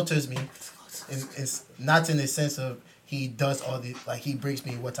shelters me. It's not in the sense of he does all the like he brings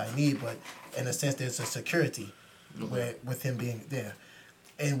me what I need, but in a sense there's a security with him being there.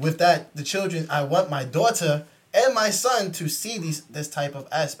 And with that, the children, I want my daughter and my son to see this type of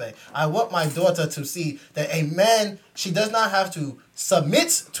aspect. I want my daughter to see that a man, she does not have to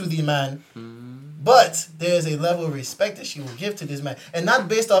submit to the man, but there is a level of respect that she will give to this man. And not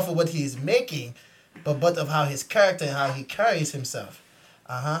based off of what he is making, but of how his character and how he carries himself.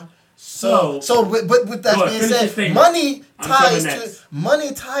 So with that being said,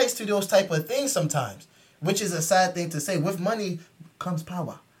 money ties to those type of things sometimes, which is a sad thing to say. With money comes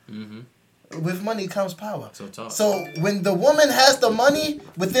power. With money comes power. So when the woman has the money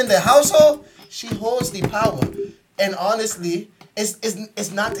within the household, she holds the power. And honestly,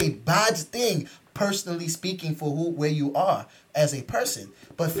 it's not a bad thing, personally speaking, for where you are as a person.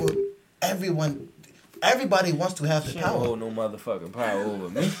 But for everyone, everybody wants to have the power. Hold no motherfucking power over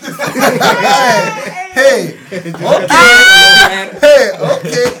me. Hey,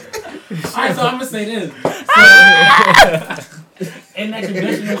 okay. Alright, so I'm gonna say this. In that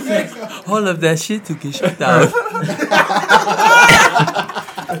traditional sense, All of that shit to get shut down. in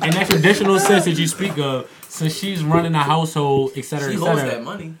that traditional sense that you speak of, since she's running a household, etc., She holds that etc.,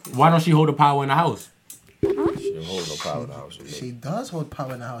 money. why don't she hold the power in the house? She don't hold no power in the house with me. She does hold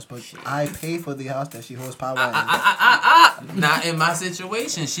power in the house, but I pay for the house that she holds power in. Not in my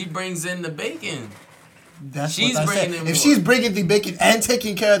situation. She brings in the bacon. That's She's what I bringing said. in If more. she's bringing the bacon and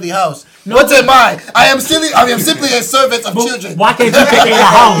taking care of the house, what am I? I am simply a servant of children. Why can't you take care of the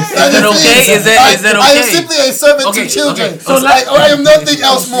house? That Is it okay? Is that I am okay? simply a servant Okay, to children. okay. So I am nothing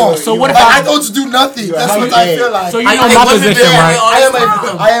else more. So what if I don't do nothing? That's what I feel like. So you I know think my women position, bear right? all this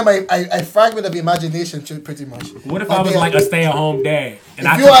time. I am a fragment of imagination, pretty much. What if I was like a stay-at-home dad and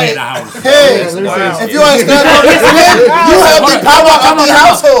I If took you care of are, the house? hey, if you are a stand-up man, you have the power of the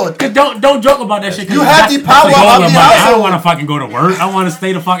household. Don't joke about that shit. 'cause You have that's the power goal of the mine. I don't household. want to fucking go to work. I want to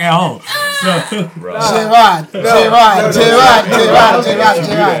stay the fuck at home. So, Gerard.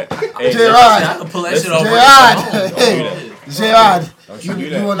 I can pull that shit off. Gerard, you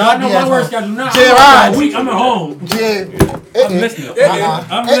will I not know be my at work home. schedule now. Gerard. I'm a week. I'm at home. I'm listening.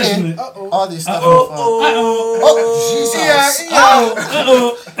 I'm listening. All this stuff.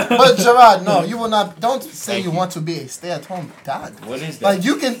 Uh-oh. But Gerard, no, you will not. Don't say you want to be a stay-at-home dad. What is that? Like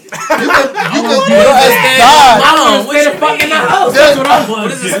you can as dad. I'm stay the fuck in the house. That's what I want.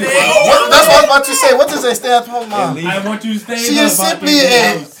 That's what I was about to say. What is a stay-at-home mom? I want you to stay.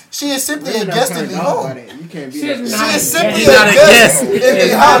 She is simply a guest in the home. You can't be She is that. not She is simply She's a not a guest guest. in the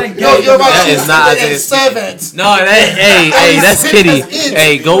She's house. not a No, guest. you're right. That She's is not a simply a guest. servant. No, hey, that's Kitty.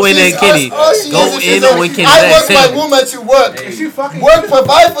 Hey, go in there, Kitty. Go in on Kitty. I That's want my him. woman to work. Work,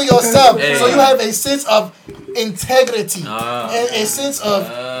 provide for yourself, so you have a sense of integrity and a sense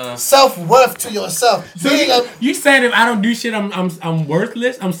of self-worth to yourself. So you saying if I don't do shit, I'm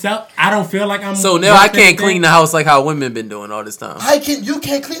worthless. I don't feel like I'm. So now I can't clean the house like how women been doing all this time. You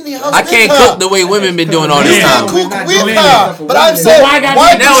can't clean the house. I can't with her. cook the way women been doing all You this can time. cook with her, but I'm saying why I gotta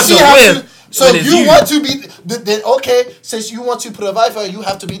why be- Now does it's she a have whip. to? So When it's you you. want to be then okay? Since you want to provide for her, you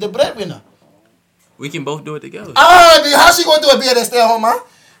have to be the breadwinner. We can both do it together. Then how she gonna do it? Be a stay-at-home mom?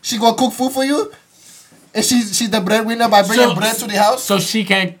 She gonna cook food for you? And she's the breadwinner by bringing bread to the house? So she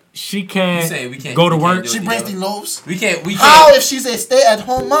can't. she You can't, saying we can't go to we can't work. do it She brings together? the loaves. We can't. How if she's a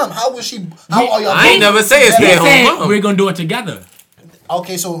stay-at-home mom? How will she? How are y'all? I ain't never say a He stay at said home mom. we're gonna do it together.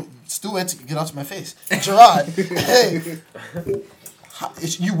 Okay, so Stuart, get out of my face, Gerard. Hey,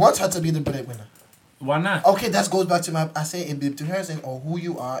 you want her to be the breadwinner? Why not? Okay, that goes back to I say it depends on who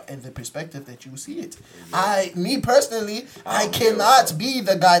you are and the perspective that you see it. Me personally, I cannot be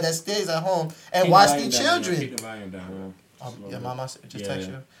the guy that stays at home and watch the children. Keep the volume down. Yeah, mama just Yeah. text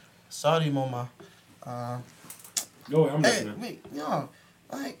you. Sorry, mama. Go ahead, I'm Hey, listening. wait, no,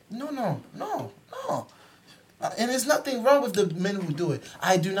 like no. And there's nothing wrong with the men who do it.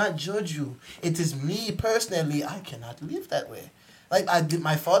 I do not judge you. It is me personally. I cannot live that way. Like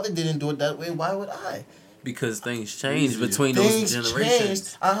my father didn't do it that way. Why would I? Because things change between Things those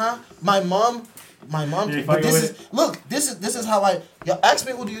generations. changed. My mom. You But fighting this is how ask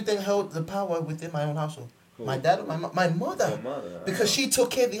me who do you think held the power within my own household? My dad or my mother? Your mother. Because she took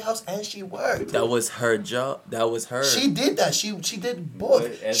care of the house and she worked. That was her job. That was her. She did that. She did both.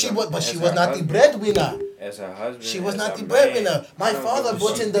 But She as was her not the husband. breadwinner. As her husband. She was as not her the man, breadwinner. My I don't father know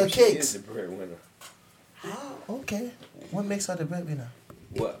brought if in the she cakes. is the breadwinner. Okay. What makes her the breadwinner?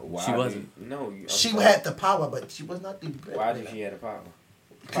 What? Why She did- wasn't. No. She had the power, but she was not the breadwinner. Why did she have the power?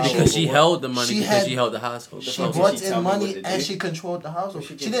 because she held the money. She Because had- she held the household. She How brought did she in tell me what money to and do? she controlled the household.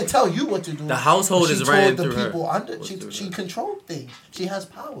 She She did. didn't tell you what to do. The household She is told ran the through her. people under. Was through She her. controlled things. She has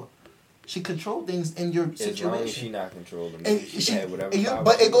power. She controlled things in your As long as she situation. not controlling And me, she had whatever power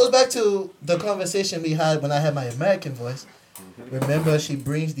but she it goes wanted. back to the conversation we had when I had my American voice. Remember, she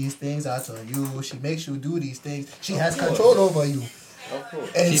brings these things out on you. She makes you do these things. She has control over you. Of course.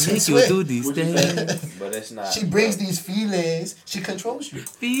 And She makes she you do these things. But it's not. She brings these feelings. She controls you. She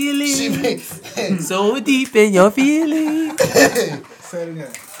Feelings brings, so deep in your feelings. Say it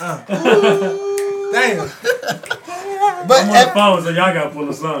again. Damn. but I'm on the phone, so y'all gotta pull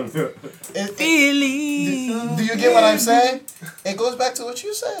a song. Feelings. do you get what I'm saying? It goes back to what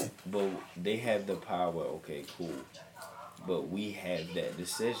you said. But they have the power. Okay, cool. But we have that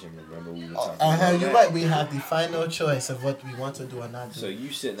decision. Remember we were talking about You're that? right. We have the final choice of what we want to do or not do. So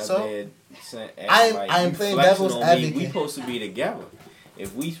you sitting up So, there saying, I'm you playing flexing devil's on me. advocate. We supposed to be together.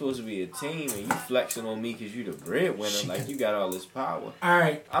 If we supposed to be a team and you flexing on me because you the breadwinner, like you got all this power, All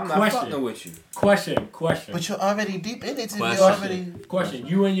right. I'm not fucking with you. Question. But you're already deep in it. You're Question. already Question.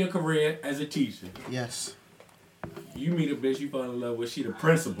 You in your career as a teacher, yes. you meet a bitch you fall in love with. She the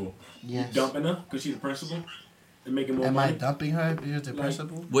principal. Yes. You dumping her because she the principal and making more Am I money. dumping her because the Like-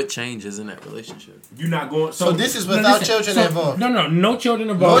 principal? What changes in that relationship? You not going. So this is without children involved? No children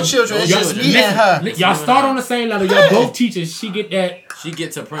involved. No children. It's Y'all- just me listen, and her. Y'all start on the same level. Y'all both teachers. She get that. She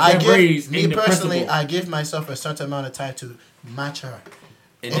gets a I principal. raise give me in the personally. principal. I give myself a certain amount of time to match her,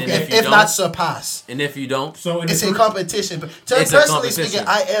 And then if, you if don't, not surpass. and if you don't, So in It's the a competition. But It's a personally competition. speaking,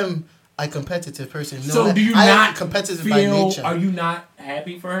 I am a competitive person. No, So do you I am not competitive by feel? nature? Are you not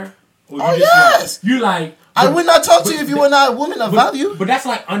happy for her? Or you Oh, just yes! Like, you like. I but- would not talk to but- you if you were not a woman of value. But that's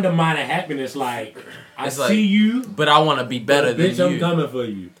like undermining happiness. Like I It's see like, you, but I want to be better bitch. than I'm you. coming for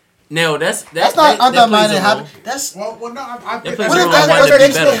you. No, that's That's not that plays a undermining role. happiness. That's Well, no, I That think plays what a if role. that I want to be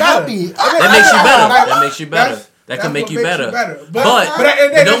makes me better. happy? That makes you better. Like, That makes you better. that's- That that's can make what you makes better. you better. But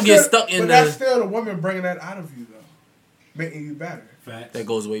that's don't get still- stuck in But that's the. still the woman bringing that out of you, though, making you better. Facts. That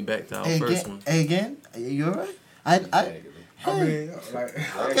goes way back to our first one. Again, you're right. I mean, like,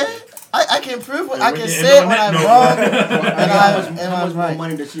 Okay. I can prove what I we can getting say on when that I'm note. wrong and I'm How much more right.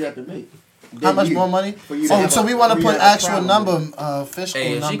 money does she have to make? How much more money? For you to Oh, have so a- we want for to you put have a actual problem number, with fiscal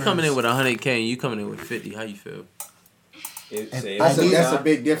Hey, if numbers. she coming in with 100K and you coming in with 50, how you feel? That's a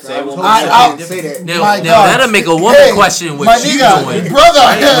big difference. I was hoping I- you didn't say that. Now, My now God. that'll make a woman Hey, question what my you nigga, doing. brother,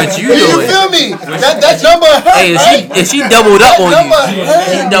 What you do you doing? feel me? That number hurt, Hey, right? if she doubled up on That you, number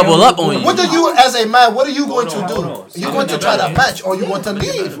hurt. she double up on you. What do you, as a man, what are you going to Hold do? on. You going to try to match or you want to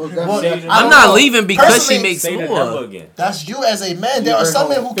leave? Well, I I'm don't not know. leaving because she Personally, makes Say the number more. again. That's you as a man. There are some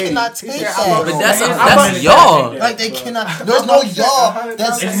men who cannot take that. But that's I'm y'all. Like they cannot. There's no y'all.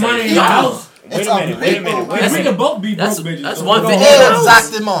 That's It's money in your house. It's Wait a minute, wait a minute, wait a We minute. can both be broke That's bitches. that's so- 150.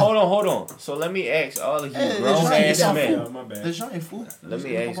 Exactly, Hold on. So let me ask all of you Hey, grown that's right, ass it's men. Oh, my bad. There's not a fool. Let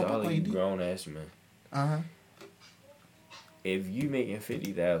me ask all of you grown ass men. Uh-huh. If you making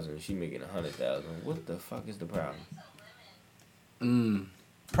 50,000, she making 100,000. What the fuck is the problem?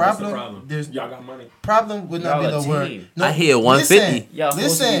 What's the Problem. problem? There's Y'all got money. problem would not Y'all be a the word. team. I hear 150. Y'all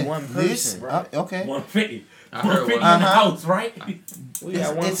supposed to be one Listen. person. Okay. 150. I heard 150 in the Uh-huh. house, right? We got It's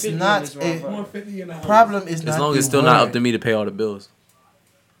 150 in not this a- motherfucker. 150 in the house. Problem is not. As long as the it's still not word. up to me to pay all the bills.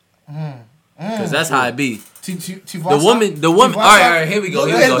 Because that's how it be. The woman. All right, here we go.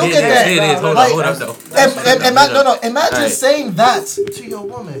 Here it is. Hold up, though. Imagine saying that to your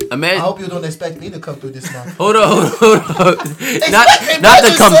woman. I hope you don't expect me to come through this now. Hold on. Not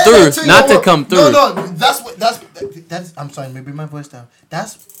to come through. No, that's. I'm sorry, maybe my voice down.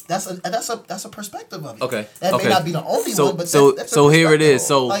 That's a perspective of it. Okay. That may not be the only one, but that's so here it is.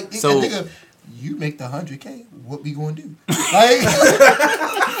 So nigga, you make the 100K. What we gonna do? Like,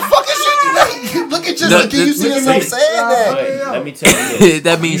 fucking shit. Look at you see this? I'm saying that. Let me tell you this.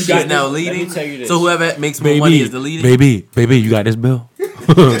 That means she's now leading. Let me tell you this. So whoever makes more money is the leading. Baby, you got this bill.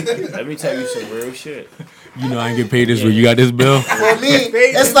 Let me tell you some real shit. You know I ain't get paid this week. You got this bill. For me,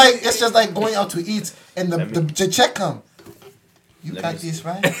 it's just like going out to eat and the check come. You got this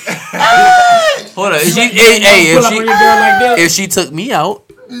right. Hold on. If she took me out.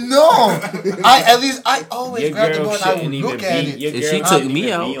 No, I always grab the gun and I would look at it. If she took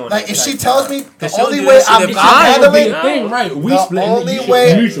me out, like if she tells me the only way I'm handling, right? We split. The only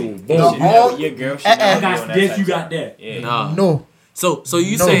way, your girl. I got this, you got that. No. So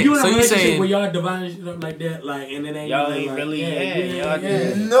you saying where y'all dividing shit up like that, like, and it ain't y'all ain't really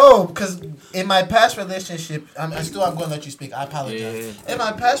No, because in my past relationship, I'm going to let you speak. I apologize. In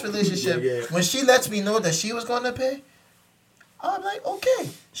my past relationship, when she lets me know that she was going to pay, I'm like, okay.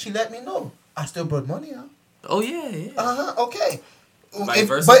 She let me know. I still brought money out. Oh yeah. Okay. Vice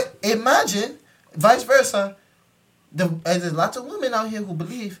versa. But imagine, vice versa. There's lots of women out here who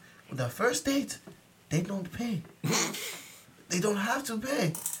believe the first date, they don't pay. They don't have to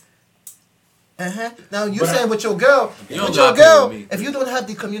pay. Now you saying with your girl, if you don't have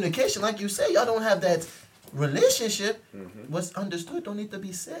the communication, like you say, y'all don't have that relationship. What's understood don't need to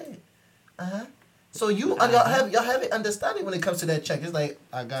be said. So y'all have an understanding when it comes to that check. It's like,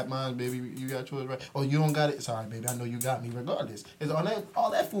 I got mine, baby. You got yours, right? Oh, you don't got it. Sorry, baby. I know you got me regardless. It's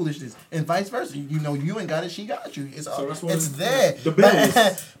all that foolishness, and vice versa. You know you ain't got it. She got you. It's there. The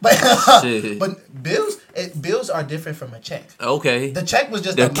bills, but bills are different from a check. Okay. The check was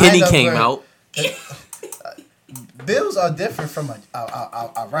just the Kenny came out. Bills are different from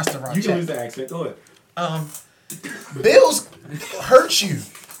a restaurant. You check. can use the accent. Go ahead. Bills hurt you.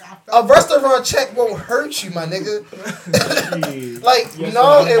 A restaurant check won't hurt you, my nigga.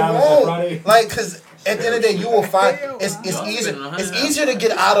 No, it won't. Like, cause at the end of the day, you will find it's easier. It's easier to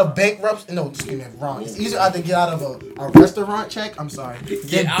get out of bankruptcy. No, excuse me, wrong. It's easier to get out of a restaurant check. I'm sorry.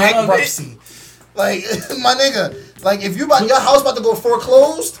 Get bankruptcy. Like, my nigga. Like, if your house about to go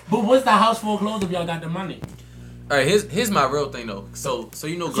foreclosed. But what's the house foreclosed if y'all got the money? All right, here's my real thing though. So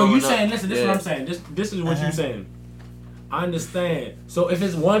you know, so you saying, listen, this is what I'm saying. This is what you saying. I understand. So if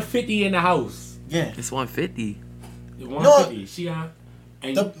it's 150 in the house, it's 150. 150. No, she got.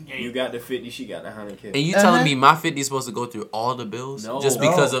 And you got the 50, she got the 100K. And you telling me my 50 is supposed to go through all the bills? No. Just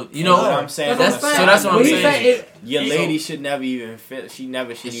because of, you know what I'm saying? That's what I'm saying. Your lady should never even she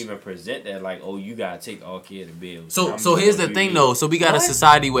never should even present that like, oh, you gotta take all care of the bills. So here's the thing though. So we got a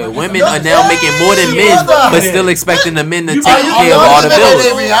society where women are now making more than men, but still expecting the men to take care of all the bills.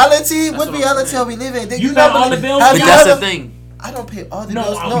 What reality are we living? You got all the bills? But that's the thing. I don't pay all the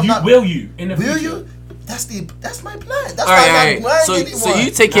bills. No, will you? Will you? That's my plan. That's all right. So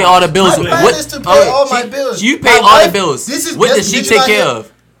you take care of all the bills. My plan is to pay all my bills. You pay all the bills. What does she take care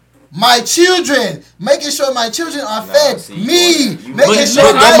of? My children, making sure my children are fed. Me, making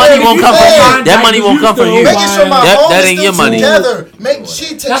sure that money won't come from you. That money won't come from you. Making sure my home that is ain't your still money. Together.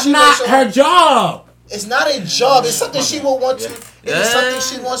 That's not her job. It's not a job. It's something she will want to. It's something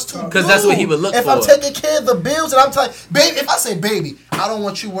she wants to do. Because that's what he would look for. If I'm taking care of the bills and I'm telling, baby, if I say baby, I don't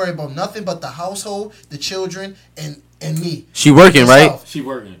want you to worry about nothing but the household, the children, and me. She working, right? She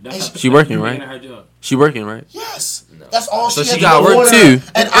working. She working, right? She working, right? Yes. That's all so she got work too.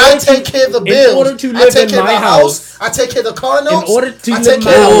 And I take care of the bills. In order to live in my house, I take care of the car notes. In order to I live take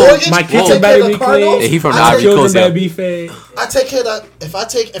care of the mortgage. my kitchen better be clean. He from the Ivory Coast. Be fed. I take care of the if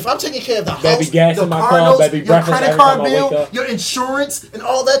I'm taking care of the house, baby gas the in my car car, notes, baby your credit card bill, your insurance, and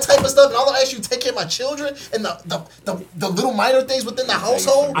all that type of stuff, and all I ask you to take care of my children and the little minor things within the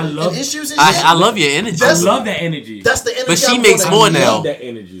household and issues and shit. I love your energy. I love that energy. That's the energy. But she makes more now. That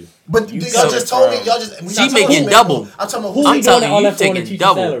energy. But y'all just told me she making double. I'm telling you, you taking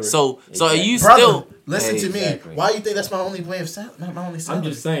double. So are you still? Listen to me. Why you think that's my only way of salary? Not my only salary. I'm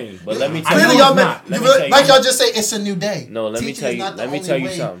just saying. But let me tell you. Like y'all just say, it's a new day. No, let me tell you. Let me tell you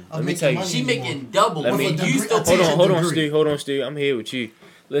something. Let me tell you. She making double. You still hold on, Steve. I'm here with you.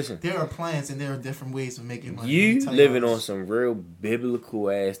 Listen. There are plans and there are different ways of making money. You living on some real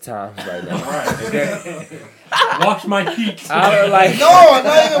biblical ass times right now. Right. Wash my feet. I'm not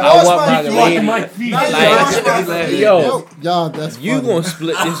even wash my feet. Yo, Y'all, that's You funny. gonna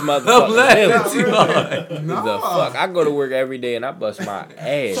split this I'm motherfucker? laughing too hard. No. The fuck? I go to work every day and I bust my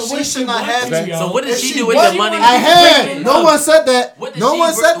ass. So we should not have to. So what did If she she do with was- the money? I had. No one said that. What did No she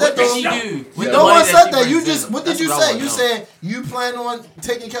one br- said that. What did though. she do? With the No money one that said she that. You brings just. in? What did That's you what I say? wanna You know. said you plan on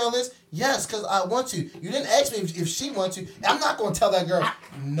taking care of this. Yes, because I want to. You didn't ask me if she wants to. I'm not going to tell that girl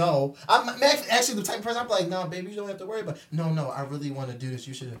no. I'm actually the type of person. I'm like, no, baby, you don't have to worry about. No, I really want to do this.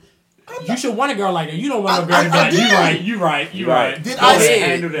 You should. You should want a girl like that. You don't want a girl I to be like, did. you right. Did Go I ahead.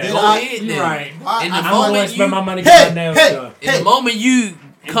 handle that. Did Go I- ahead You then. right. In the I'm going to moment spend you, my money to get my nails done. in the moment you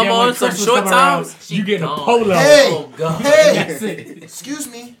come then when on some Christmas short come around, times, you get a gone. polo. Hey, Oh God. That's hey, it. excuse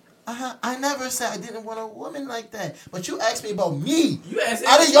me. I never said I didn't want a woman like that. But you asked me about me. You asked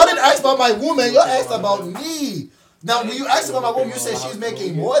Y'all didn't ask about my woman. Y'all asked about me. Now, when you asked about my woman, you said she's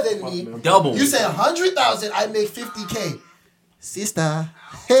making more than me. double. You said 100,000. I make 50K. Sister,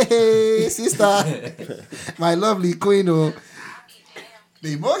 hey, sister, my lovely queen. Oh,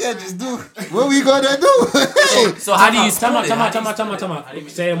 the mortgages do. What we gonna do? Hey, So how do you Time out. split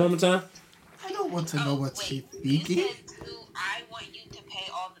it? Say it one more time. I don't want to know what she's thinking. You said, do I want you to pay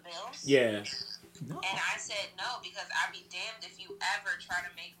all the bills? Yeah. And I said no because I'd be damned if you ever try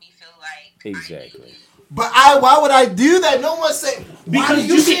to make me feel like Exactly. But why would I do that? No one said. Why Because do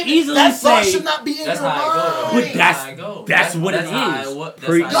you you say can easily that thought say- should not be in That's your how I go. mind. But that's- how I go. that's what it how is. I- what- that's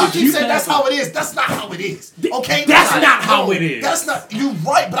Preach. how I Y'all go. keep saying that's how it is. That's not how it is. Okay, That's No, not how it is. That's not. You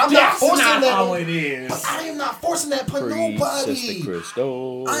right, but I'm not That's forcing not that. how it is. But I am not forcing that upon Sister nobody.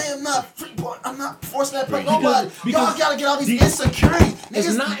 Crystal. I am not. I'm not forcing that upon Because- nobody. because Y'all gotta get all these the- insecurities. It's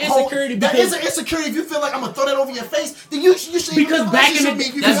Niggas not hold- insecurity That because- is an insecurity. If you feel like I'm gonna throw that over your face, then you should. Because back in the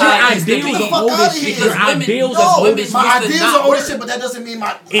day, day, That's your how it is. ideals Get the are fuck old outta as here. shit. Your Because women- ideals No, are old women as my used to ideas not are old as work. shit, but that doesn't mean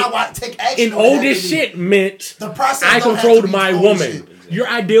how I take action. In on old that. as shit meant The process I don't have controlled to be my old woman. shit. Your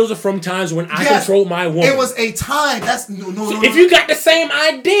ideals are from times when I Yes, controlled my woman. It was a time. That's no. If you got the same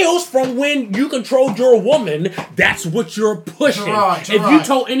ideals from when you controlled your woman, that's what you're pushing. Gerard, if you Gerard,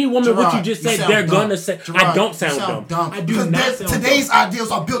 told any woman what you Gerard, just you said, sound they're dumb. gonna say, Gerard, I don't you sound dumb. I do Because not sound today's dumb.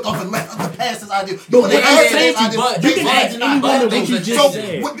 ideals are built off of the past's ideals. But You what wanna I'm add saying today's to you, ideals, but they you can add ask to not any buy woman things. what you So just said.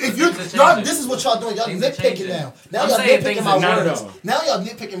 if Things are y'all, changing. this is what y'all doing. Y'all Things are nitpicking changing. now. Now I'm y'all saying nitpicking things my are words. changing. Now y'all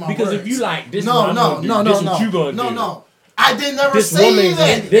nitpicking my words. Because if you like this, no, what no, I'm no, gonna do, no, this no, what you gonna no, do. no. I did never This say woman,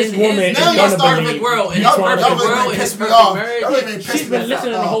 that. this woman is now y'all gonna started believe. world, in Y'all his perfect really world, been in his pissing me perfect off. marriage. Y'all really been She's pissing been me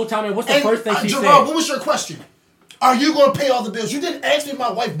listening the off. whole time, and what's the And, first thing she Gerard, said? what was your question? Are you going to pay all the bills? You didn't ask me if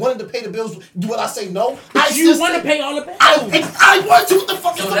my wife wanted to pay the bills. Would I say no? But you want to pay all the bills. I want to. What the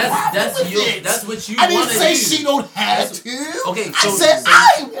fuck is So the that's problem with your, it? that's what you I didn't want to say do. she don't have That's- to. okay, I so- said so-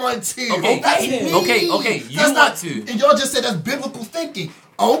 I want to. Okay, That's then. me. Okay, you That's want not, to. And y'all just said that's biblical thinking.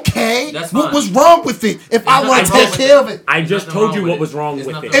 Okay. That's What fine. was wrong with it? If I nothing want to wrong take with care it. of it. I just Nothing told wrong you with what it. was wrong There's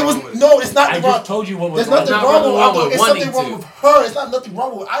with nothing it. It was wrong with no. It's not I the wrong. just told you what was There's wrong. nothing Not wrong with what I'm wrong doing. with It's something wanting wrong to. with her. It's not nothing wrong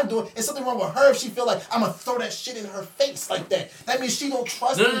with what I'm doing. It's something wrong with her if she feel like I'm gonna throw that shit in her face like that. That means she don't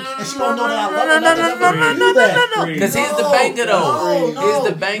trust me and she don't know that I love her. No. Because here's the banger though. Here's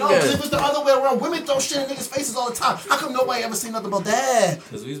the banger. No, because if it's the other way around, women throw shit in niggas' faces all the time. How come nobody ever seen nothing about that?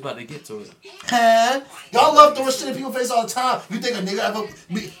 Because we was about to get to it. Huh? Y'all love throwing shit in people's face all the time. You think a nigga ever?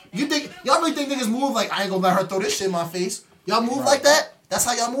 You think y'all really think niggas move like I ain't gonna let her throw this shit in my face? Y'all move like that? That's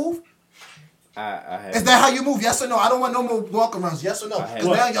how y'all move? I have Is that how you move? Yes or no? I don't want no more walk-arounds. Yes or no? Because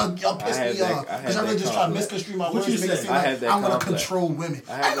now y'all piss I have me that- off. I have Because y'all really that just try to complex. misconstrue my What words you and make it say? seem I like have that I want to complex. control women.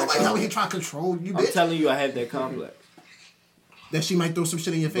 I have Ain't that nobody out here complex. trying to control you, I'm bitch. telling you, I have that complex. That she might throw some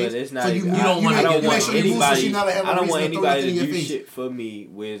shit in your face. But it's not so even. you I don't want I don't you make want sure you move so she anybody. never ever I don't reason want to throw anybody nothing to in your do face. shit for me,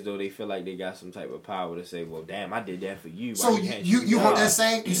 whereas though they feel like they got some type of power to say, "Well, damn, I did that for you." Why So can't you hold Yeah. that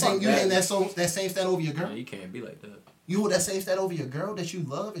same you saying you that. hitting that same stat over your girl? No, you can't be like that. You hold that same stat over your girl that you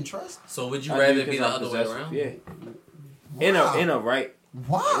love and trust? So would you I rather do be 'cause the I'm other way possessive. around? Yeah. Wow. In a right.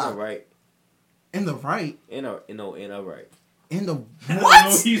 Why? right. In the right. In a right. In the I don't know what?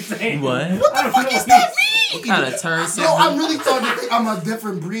 what he's saying. What? What the fuck does that What mean? kind of turn Yo, I really thought you think I'm a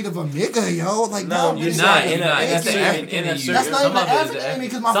different breed of a nigga, yo. Like, No, no, you're really not. saying In a- that. in a That's the certain- African in a in you. certain- That's not Some even of it is African the in me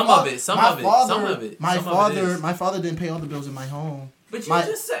because Some of it, some of it, some of it. My some of it father, is. my father didn't pay all the bills in my home. But you my-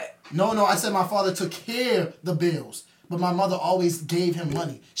 just said. No, I said my father took care of the bills, but my mother always gave him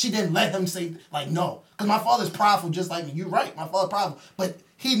money. She didn't let him say like no, because my father's prideful just like me. You're right, my father's prideful, but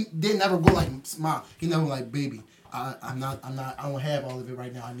he didn't ever go like mom. He never like baby. I don't have all of it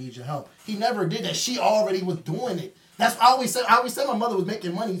right now. I need your help. He never did that. She already was doing it. That's I always said my mother was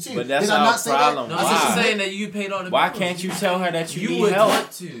making money too. But that's did I our not say problem. that? No, Why? she's saying that you paid all the Why bills. can't you tell her that you You need would help?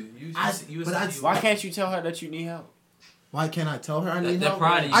 want to. You I- would but I- say you Why can't you tell her that you need help? Why can't I tell her I need That help?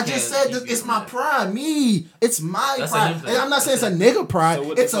 pride you I just can't said keep it's you my in that. pride. Me. It's my That's pride. a him And I'm not saying thing. it's a nigga pride. So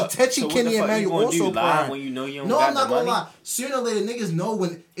what the It's a fuck- Tetchy, so what Kenny, the and fuck you Manuel gonna also do, lie pride. when you know you don't No, got I'm not the gonna money? lie. Sooner or later, niggas know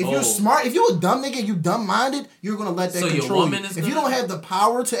when. If Oh. you're smart, if you a dumb nigga, you dumb minded, you're gonna let that So your control woman you. is If you gonna- don't have the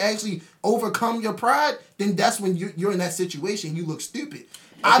power to actually overcome your pride, then that's when you're in that situation. You look stupid.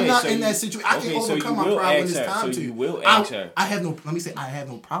 I'm Okay, not so in you- that situation. I okay, can so overcome you my will pride when ask it's her. time So to. you will ask her. I have no. Let me say I have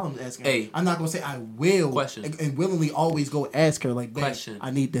no problem asking her. Hey. I'm not gonna say I will. Question. And willingly always go ask her like, babe, Question.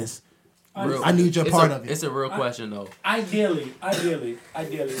 I need this. Real- I need your it's part a, of it. It's a real question though. Ideally, what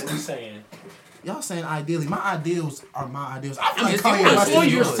you saying? Y'all saying ideally. My ideals are my ideals. I feel like It's Kanye yours. West I'm on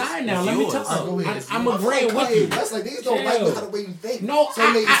is your yours. side now. It's Let me yours. tell Alright, go you. ahead. I'm I feel agreeing like with you. Kanye West, like these don't like Chill. how the way you think. No, So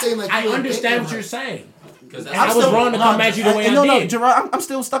it seem like I you don't understand think what you're right. saying. Because And I was wrong to come at you the way I no, did. No, Gerard, I'm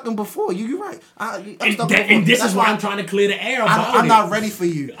still stuck in before you. You're right. I'm stuck in before. And this That's is why I'm trying to clear the air about I'm it. not ready for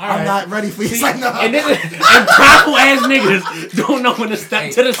you. All I'm right. not ready for you. It's See, like, no. and prideful ass niggas don't know when to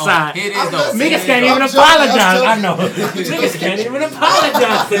step to the side. Here it is though. Niggas can't even I'm apologize. joking. I know. Niggas can't even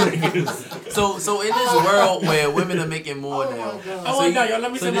apologize to niggas. So in this world where women are making more now. Oh, no, y'all, let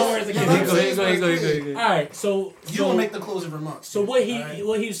me say my words again. Go ahead. All right, so You don't make the closing remarks. So what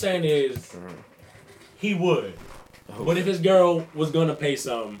he's saying is he would, but if his girl was gonna pay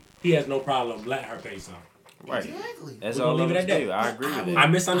some, he has no problem let her pay some. Right. Exactly. That's We're all gonna I'm leave it at saying. that. I agree with I that.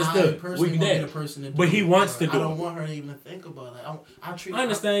 misunderstood. personally We won't be did. the person to do But he it. wants to I do don't it. want her to even think about it. I treat. I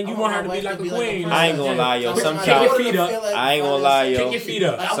understand. You I want her to my be wife like a queen. person. I ain't gonna lie, yo. I Sometimes want her to Kick your feet feel up. like I ain't gonna lie, yo. Kick your feet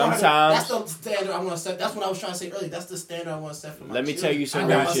up. Like, I want her to- Sometimes- that's the standard I want to set. That's what I was trying to say earlier. That's the standard I want to set for my Let me children. tell you some I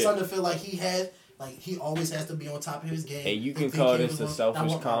real want my shit. son to feel like he always has to be on top of his game. And you can and call think this he a was selfish I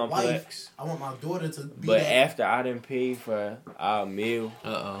want my wife- complex. I want my daughter to be But that. after I done paid for our meal,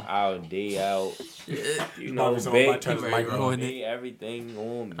 our day out, you know, Always on my big, turn to mic off. everything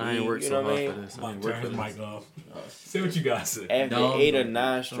on me. I ain't worked you so know what I hard mean? for this. I ain't Turn worked his for mic this. off. See what you got to say. After No, 8 or no.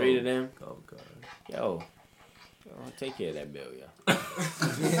 9 straight of them, Oh god. yo, take care of that bill, yo.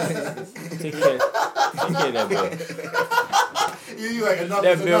 take care of that bill. You like enough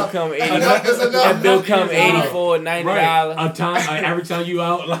That is bill enough. come 80. Enough is enough. That bill come Enough is enough. $84, $90. Right. A time, every time you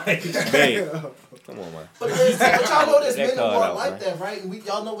out, like. Babe, come on, man. But y'all know this That men card are out, like man. that, right? And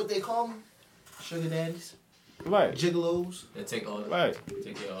y'all know what they call them? Sugar daddies, Right, gigolos. They take all the right.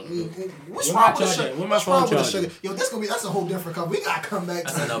 take care of all the What's Where my wrong with the charger? sugar? Where my What's phone wrong with the charger? sugar? Yo, that's a whole different conversation. We gotta come back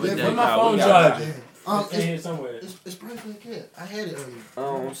That's to another that. day. Where my Nah, phone we got charger? that. It's in here somewhere. It's probably for the kid. I had it earlier. I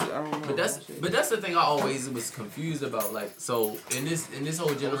don't know. But that's the thing I always was confused about. Like, so in this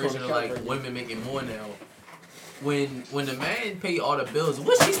whole generation of like women making more now, when the man pay all the bills,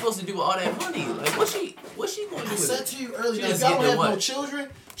 what's she supposed to do with all that money? Like, what's she going to do I with said it? to you earlier, She if just y'all getting don't have what? no children,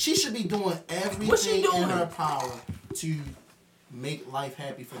 she should be doing What's she everything doing? in her power to make life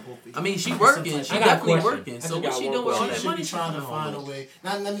happy for both of you. I mean, she working. She I got a definitely question. working. I So just what got she one doing with all She that should money? be she trying to doing find a all way.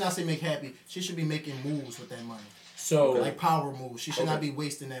 Let me not say make happy. She should be making moves with that money. So, Like power moves. She should not be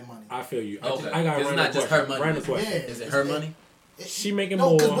wasting that money. I feel you. Okay. I got a It's random not just question. her money. Random question. Yeah. Is it her money? She making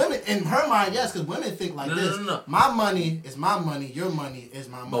No, because more. women, in her mind, yes, because women think like this. No. My money is my money, your money is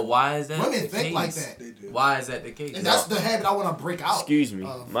my money. But why is that Women the think case? like that. Why is that the case? And that's the habit I want to break out. Excuse me,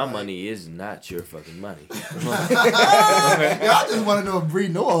 my like- money is not your fucking money. Yeah, I just want to know if Bree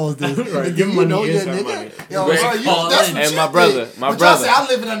know all this. Right, Do your you money know is your her nigga? money. Yo, Right. bro, Call that's in. what And you my brother, think. my But brother. y'all say I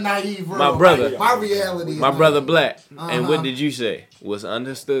live in a naive world. My brother. Like, my reality. My is brother like, Black. And what Uh-huh. did you say? Was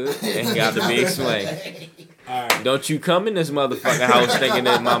understood and got to be explained. Alright. Don't you come in this motherfucking house thinking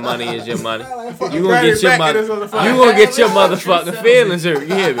that my money is your money. You gonna Bring get it your back to this you gonna get your motherfucking feelings hurt.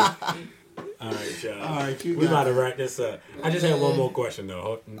 You hear me? Alright, y'all. Alright, you we got about to it. wrap this up. I just have one more question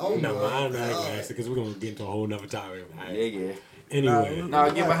though. Oh No, my I'm not God. gonna ask it because we're gonna get into a whole nother topic. Alright. Yeah. Anyway.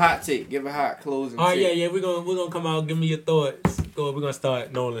 No, give a hot take. Give a hot closing All right, take. yeah. We're gonna come out. Give me your thoughts. We're gonna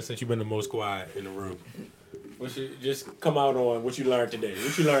start, Nolan, since you've been the most quiet in the room. Just come out on what you learned today.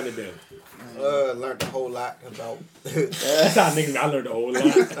 What you learned today? Learned a whole lot about. That's how niggas. I learned a whole lot.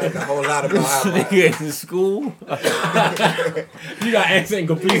 Learned a whole lot about how. Nigga in school. You got accent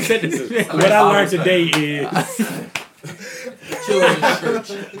complete sentences. What I learned today is. Children's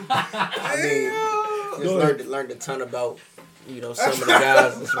church. I mean, just learned a ton about, some of the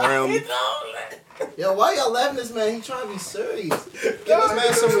guys that's around me. Yo, why y'all laughing at this man? He trying to be serious. Give this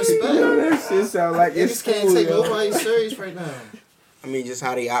man some respect. That shit sound like Niggas can't take nobody serious right now. I mean, just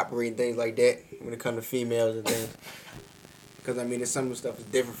how they operate and things like that when it comes to females and things. Because, I mean, some of the stuff is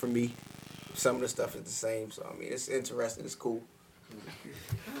different from me. Some of the stuff is the same. So, I mean, it's interesting. It's cool.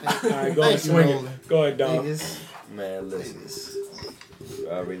 All right, go ahead, Thank you, swing it. Nolan. Go ahead, dog. Niggas. Man, listen.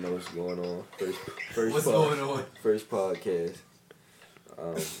 I already know what's going on. First What's going on? First podcast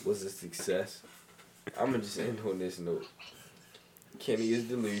was a success. I'm gonna just end on this note. Kenny is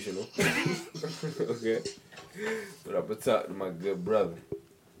delusional. Okay? But I'm gonna talk to my good brother.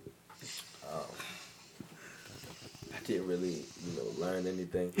 I didn't really, learn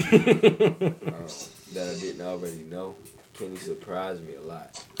anything that I didn't already know. Kenny surprised me a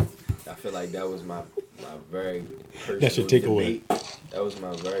lot. I feel like that was my very personal That's your takeaway. debate. That was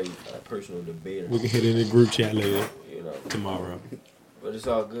my very personal debate. We can hit it in the group chat later. Tomorrow. But it's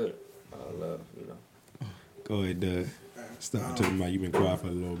all good. All love, Go ahead, Doug. Stop talking about you've been quiet for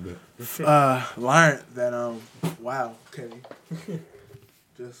a little bit. Learned that wow, Kenny.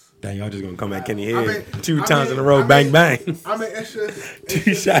 Dang, y'all just gonna come at Kenny head two times in a row, bang bang. I mean, it's just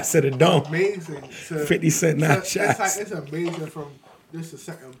two shots at the dome. Amazing. 50 Cent, 9 shots. It's amazing from this the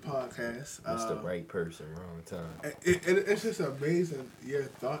second podcast. That's the right person, wrong time. It's just amazing your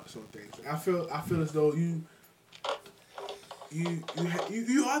thoughts on things. I feel as though you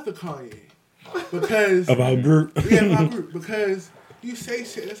are the Kanye because of our group. Yeah, of our group because. You say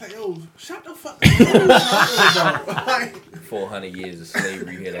shit, it's like, yo, shut the fuck up. Like, 400 years of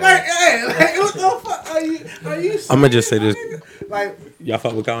slavery here. What the fuck are you I'm gonna just say this. Like, y'all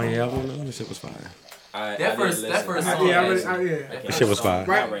fuck with Kanye album? That shit was fire. That first song. That shit was fire.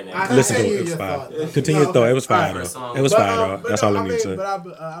 Right. Listen to it. It was fire. Continue to throw. It was fire though. It was fire though. That's all I need to say. But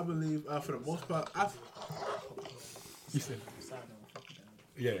I believe for the most part, you said.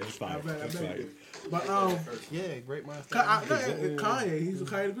 Yeah, it's fire. It's fire. But great minds. Kanye, he's a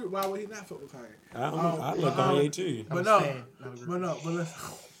Kanye the group. Why would he not fuck with Kanye? I love Kanye too. But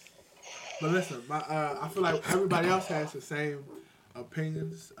listen. I feel like everybody else has the same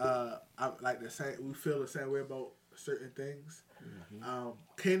opinions. Like the same. We feel the same way about certain things. Mm-hmm.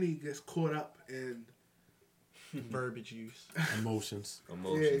 Kenny gets caught up in verbiage use, emotions. Yeah,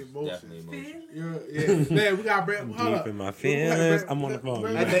 emotions. Definitely emotions. Yeah. Man, we got Brad. Deep in my feelings. I'm on the phone.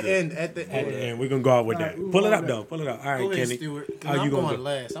 At the end, we're gonna go out with that. Pull it up though. Pull it up. All right, go ahead, Kenny. Stuart. Are you going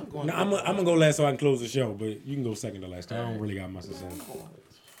last? I'm going. No, I'm gonna go last so I can close the show. But you can go second to last. I don't really got much to say.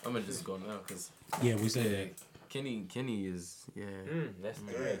 I'm gonna just go now because we said that. Kenny is that's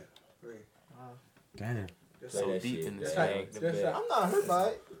three. Damn. So deep in this thing. I'm not hurt by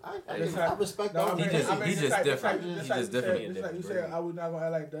it. I respect all. He just different. He just different. Just like you said, I would not gonna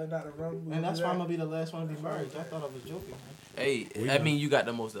act like that, not to run. And that's why I'm gonna be the last one to be married. I thought I was joking. Hey, I mean, you got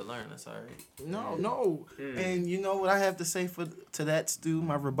the most to learn. That's all right. No. And you know what I have to say to that, Stu?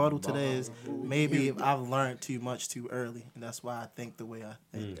 My rebuttal to that is maybe I've learned too much too early, and that's why I think the way I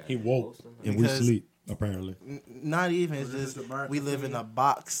think. He woke and we sleep apparently. Not even. It's just we live in a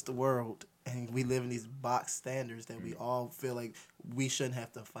boxed world. And we live in these box standards that we all feel like we shouldn't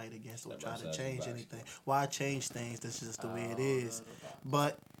have to fight against or try to change anything. Why change things? That's just the way it is.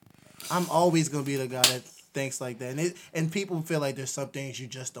 But I'm always going to be the guy that thinks like that. And people feel like there's some things you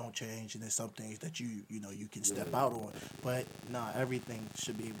just don't change and there's some things that you can step out on. But everything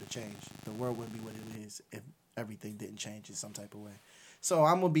should be able to change. The world wouldn't be what it is if everything didn't change in some type of way. So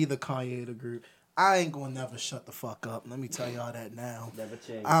I'm going to be the Kanye of the group. I ain't gonna never shut the fuck up. Let me tell y'all that now. Never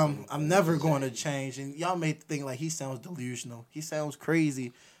change. I'm never going to change. And y'all may think like he sounds delusional. He sounds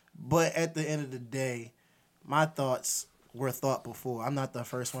crazy. But at the end of the day, my thoughts were thought before. I'm not the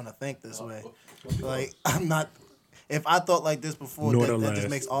first one to think this way. Like I'm not. If I thought like this before, that just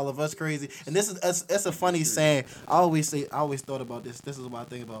makes all of us crazy. And that's a funny saying. I always thought about this. This is what I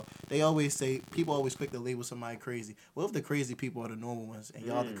think about. They always say, people always quick to label somebody crazy. What if the crazy people are the normal ones and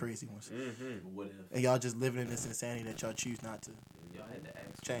y'all the crazy ones? Mm-hmm. What if? And y'all just living in this insanity that y'all choose not to Y'all had to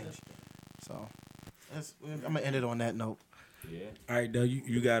ask change. So I'm gonna end it on that note. Yeah. All right, Doug,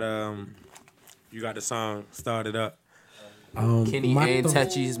 you got the song started up. Kenny and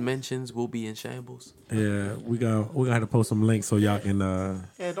Tachi's mentions will be in shambles. Yeah, we got to post some links so y'all can.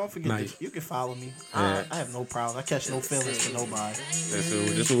 Don't forget you can follow me. I have no problem. I catch no feelings for nobody. This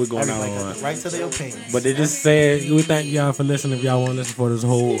is what we're going on. Right to their opinion. But they just said we thank y'all for listening. If y'all want to listen for this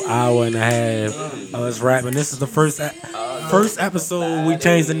whole hour and a half of us rapping, this is the first episode. We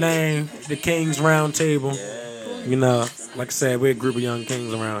changed the name, the Kings Round Table. You know, like I said, we're a group of young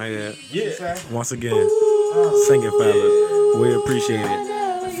kings around here. Yeah. Once again, sing it, fellas. We appreciate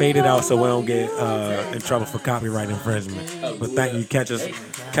it. Fade it out so we don't get in trouble for copyright infringement. But thank you. Catch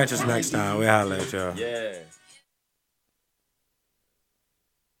us next time. We'll holler at y'all. Yeah.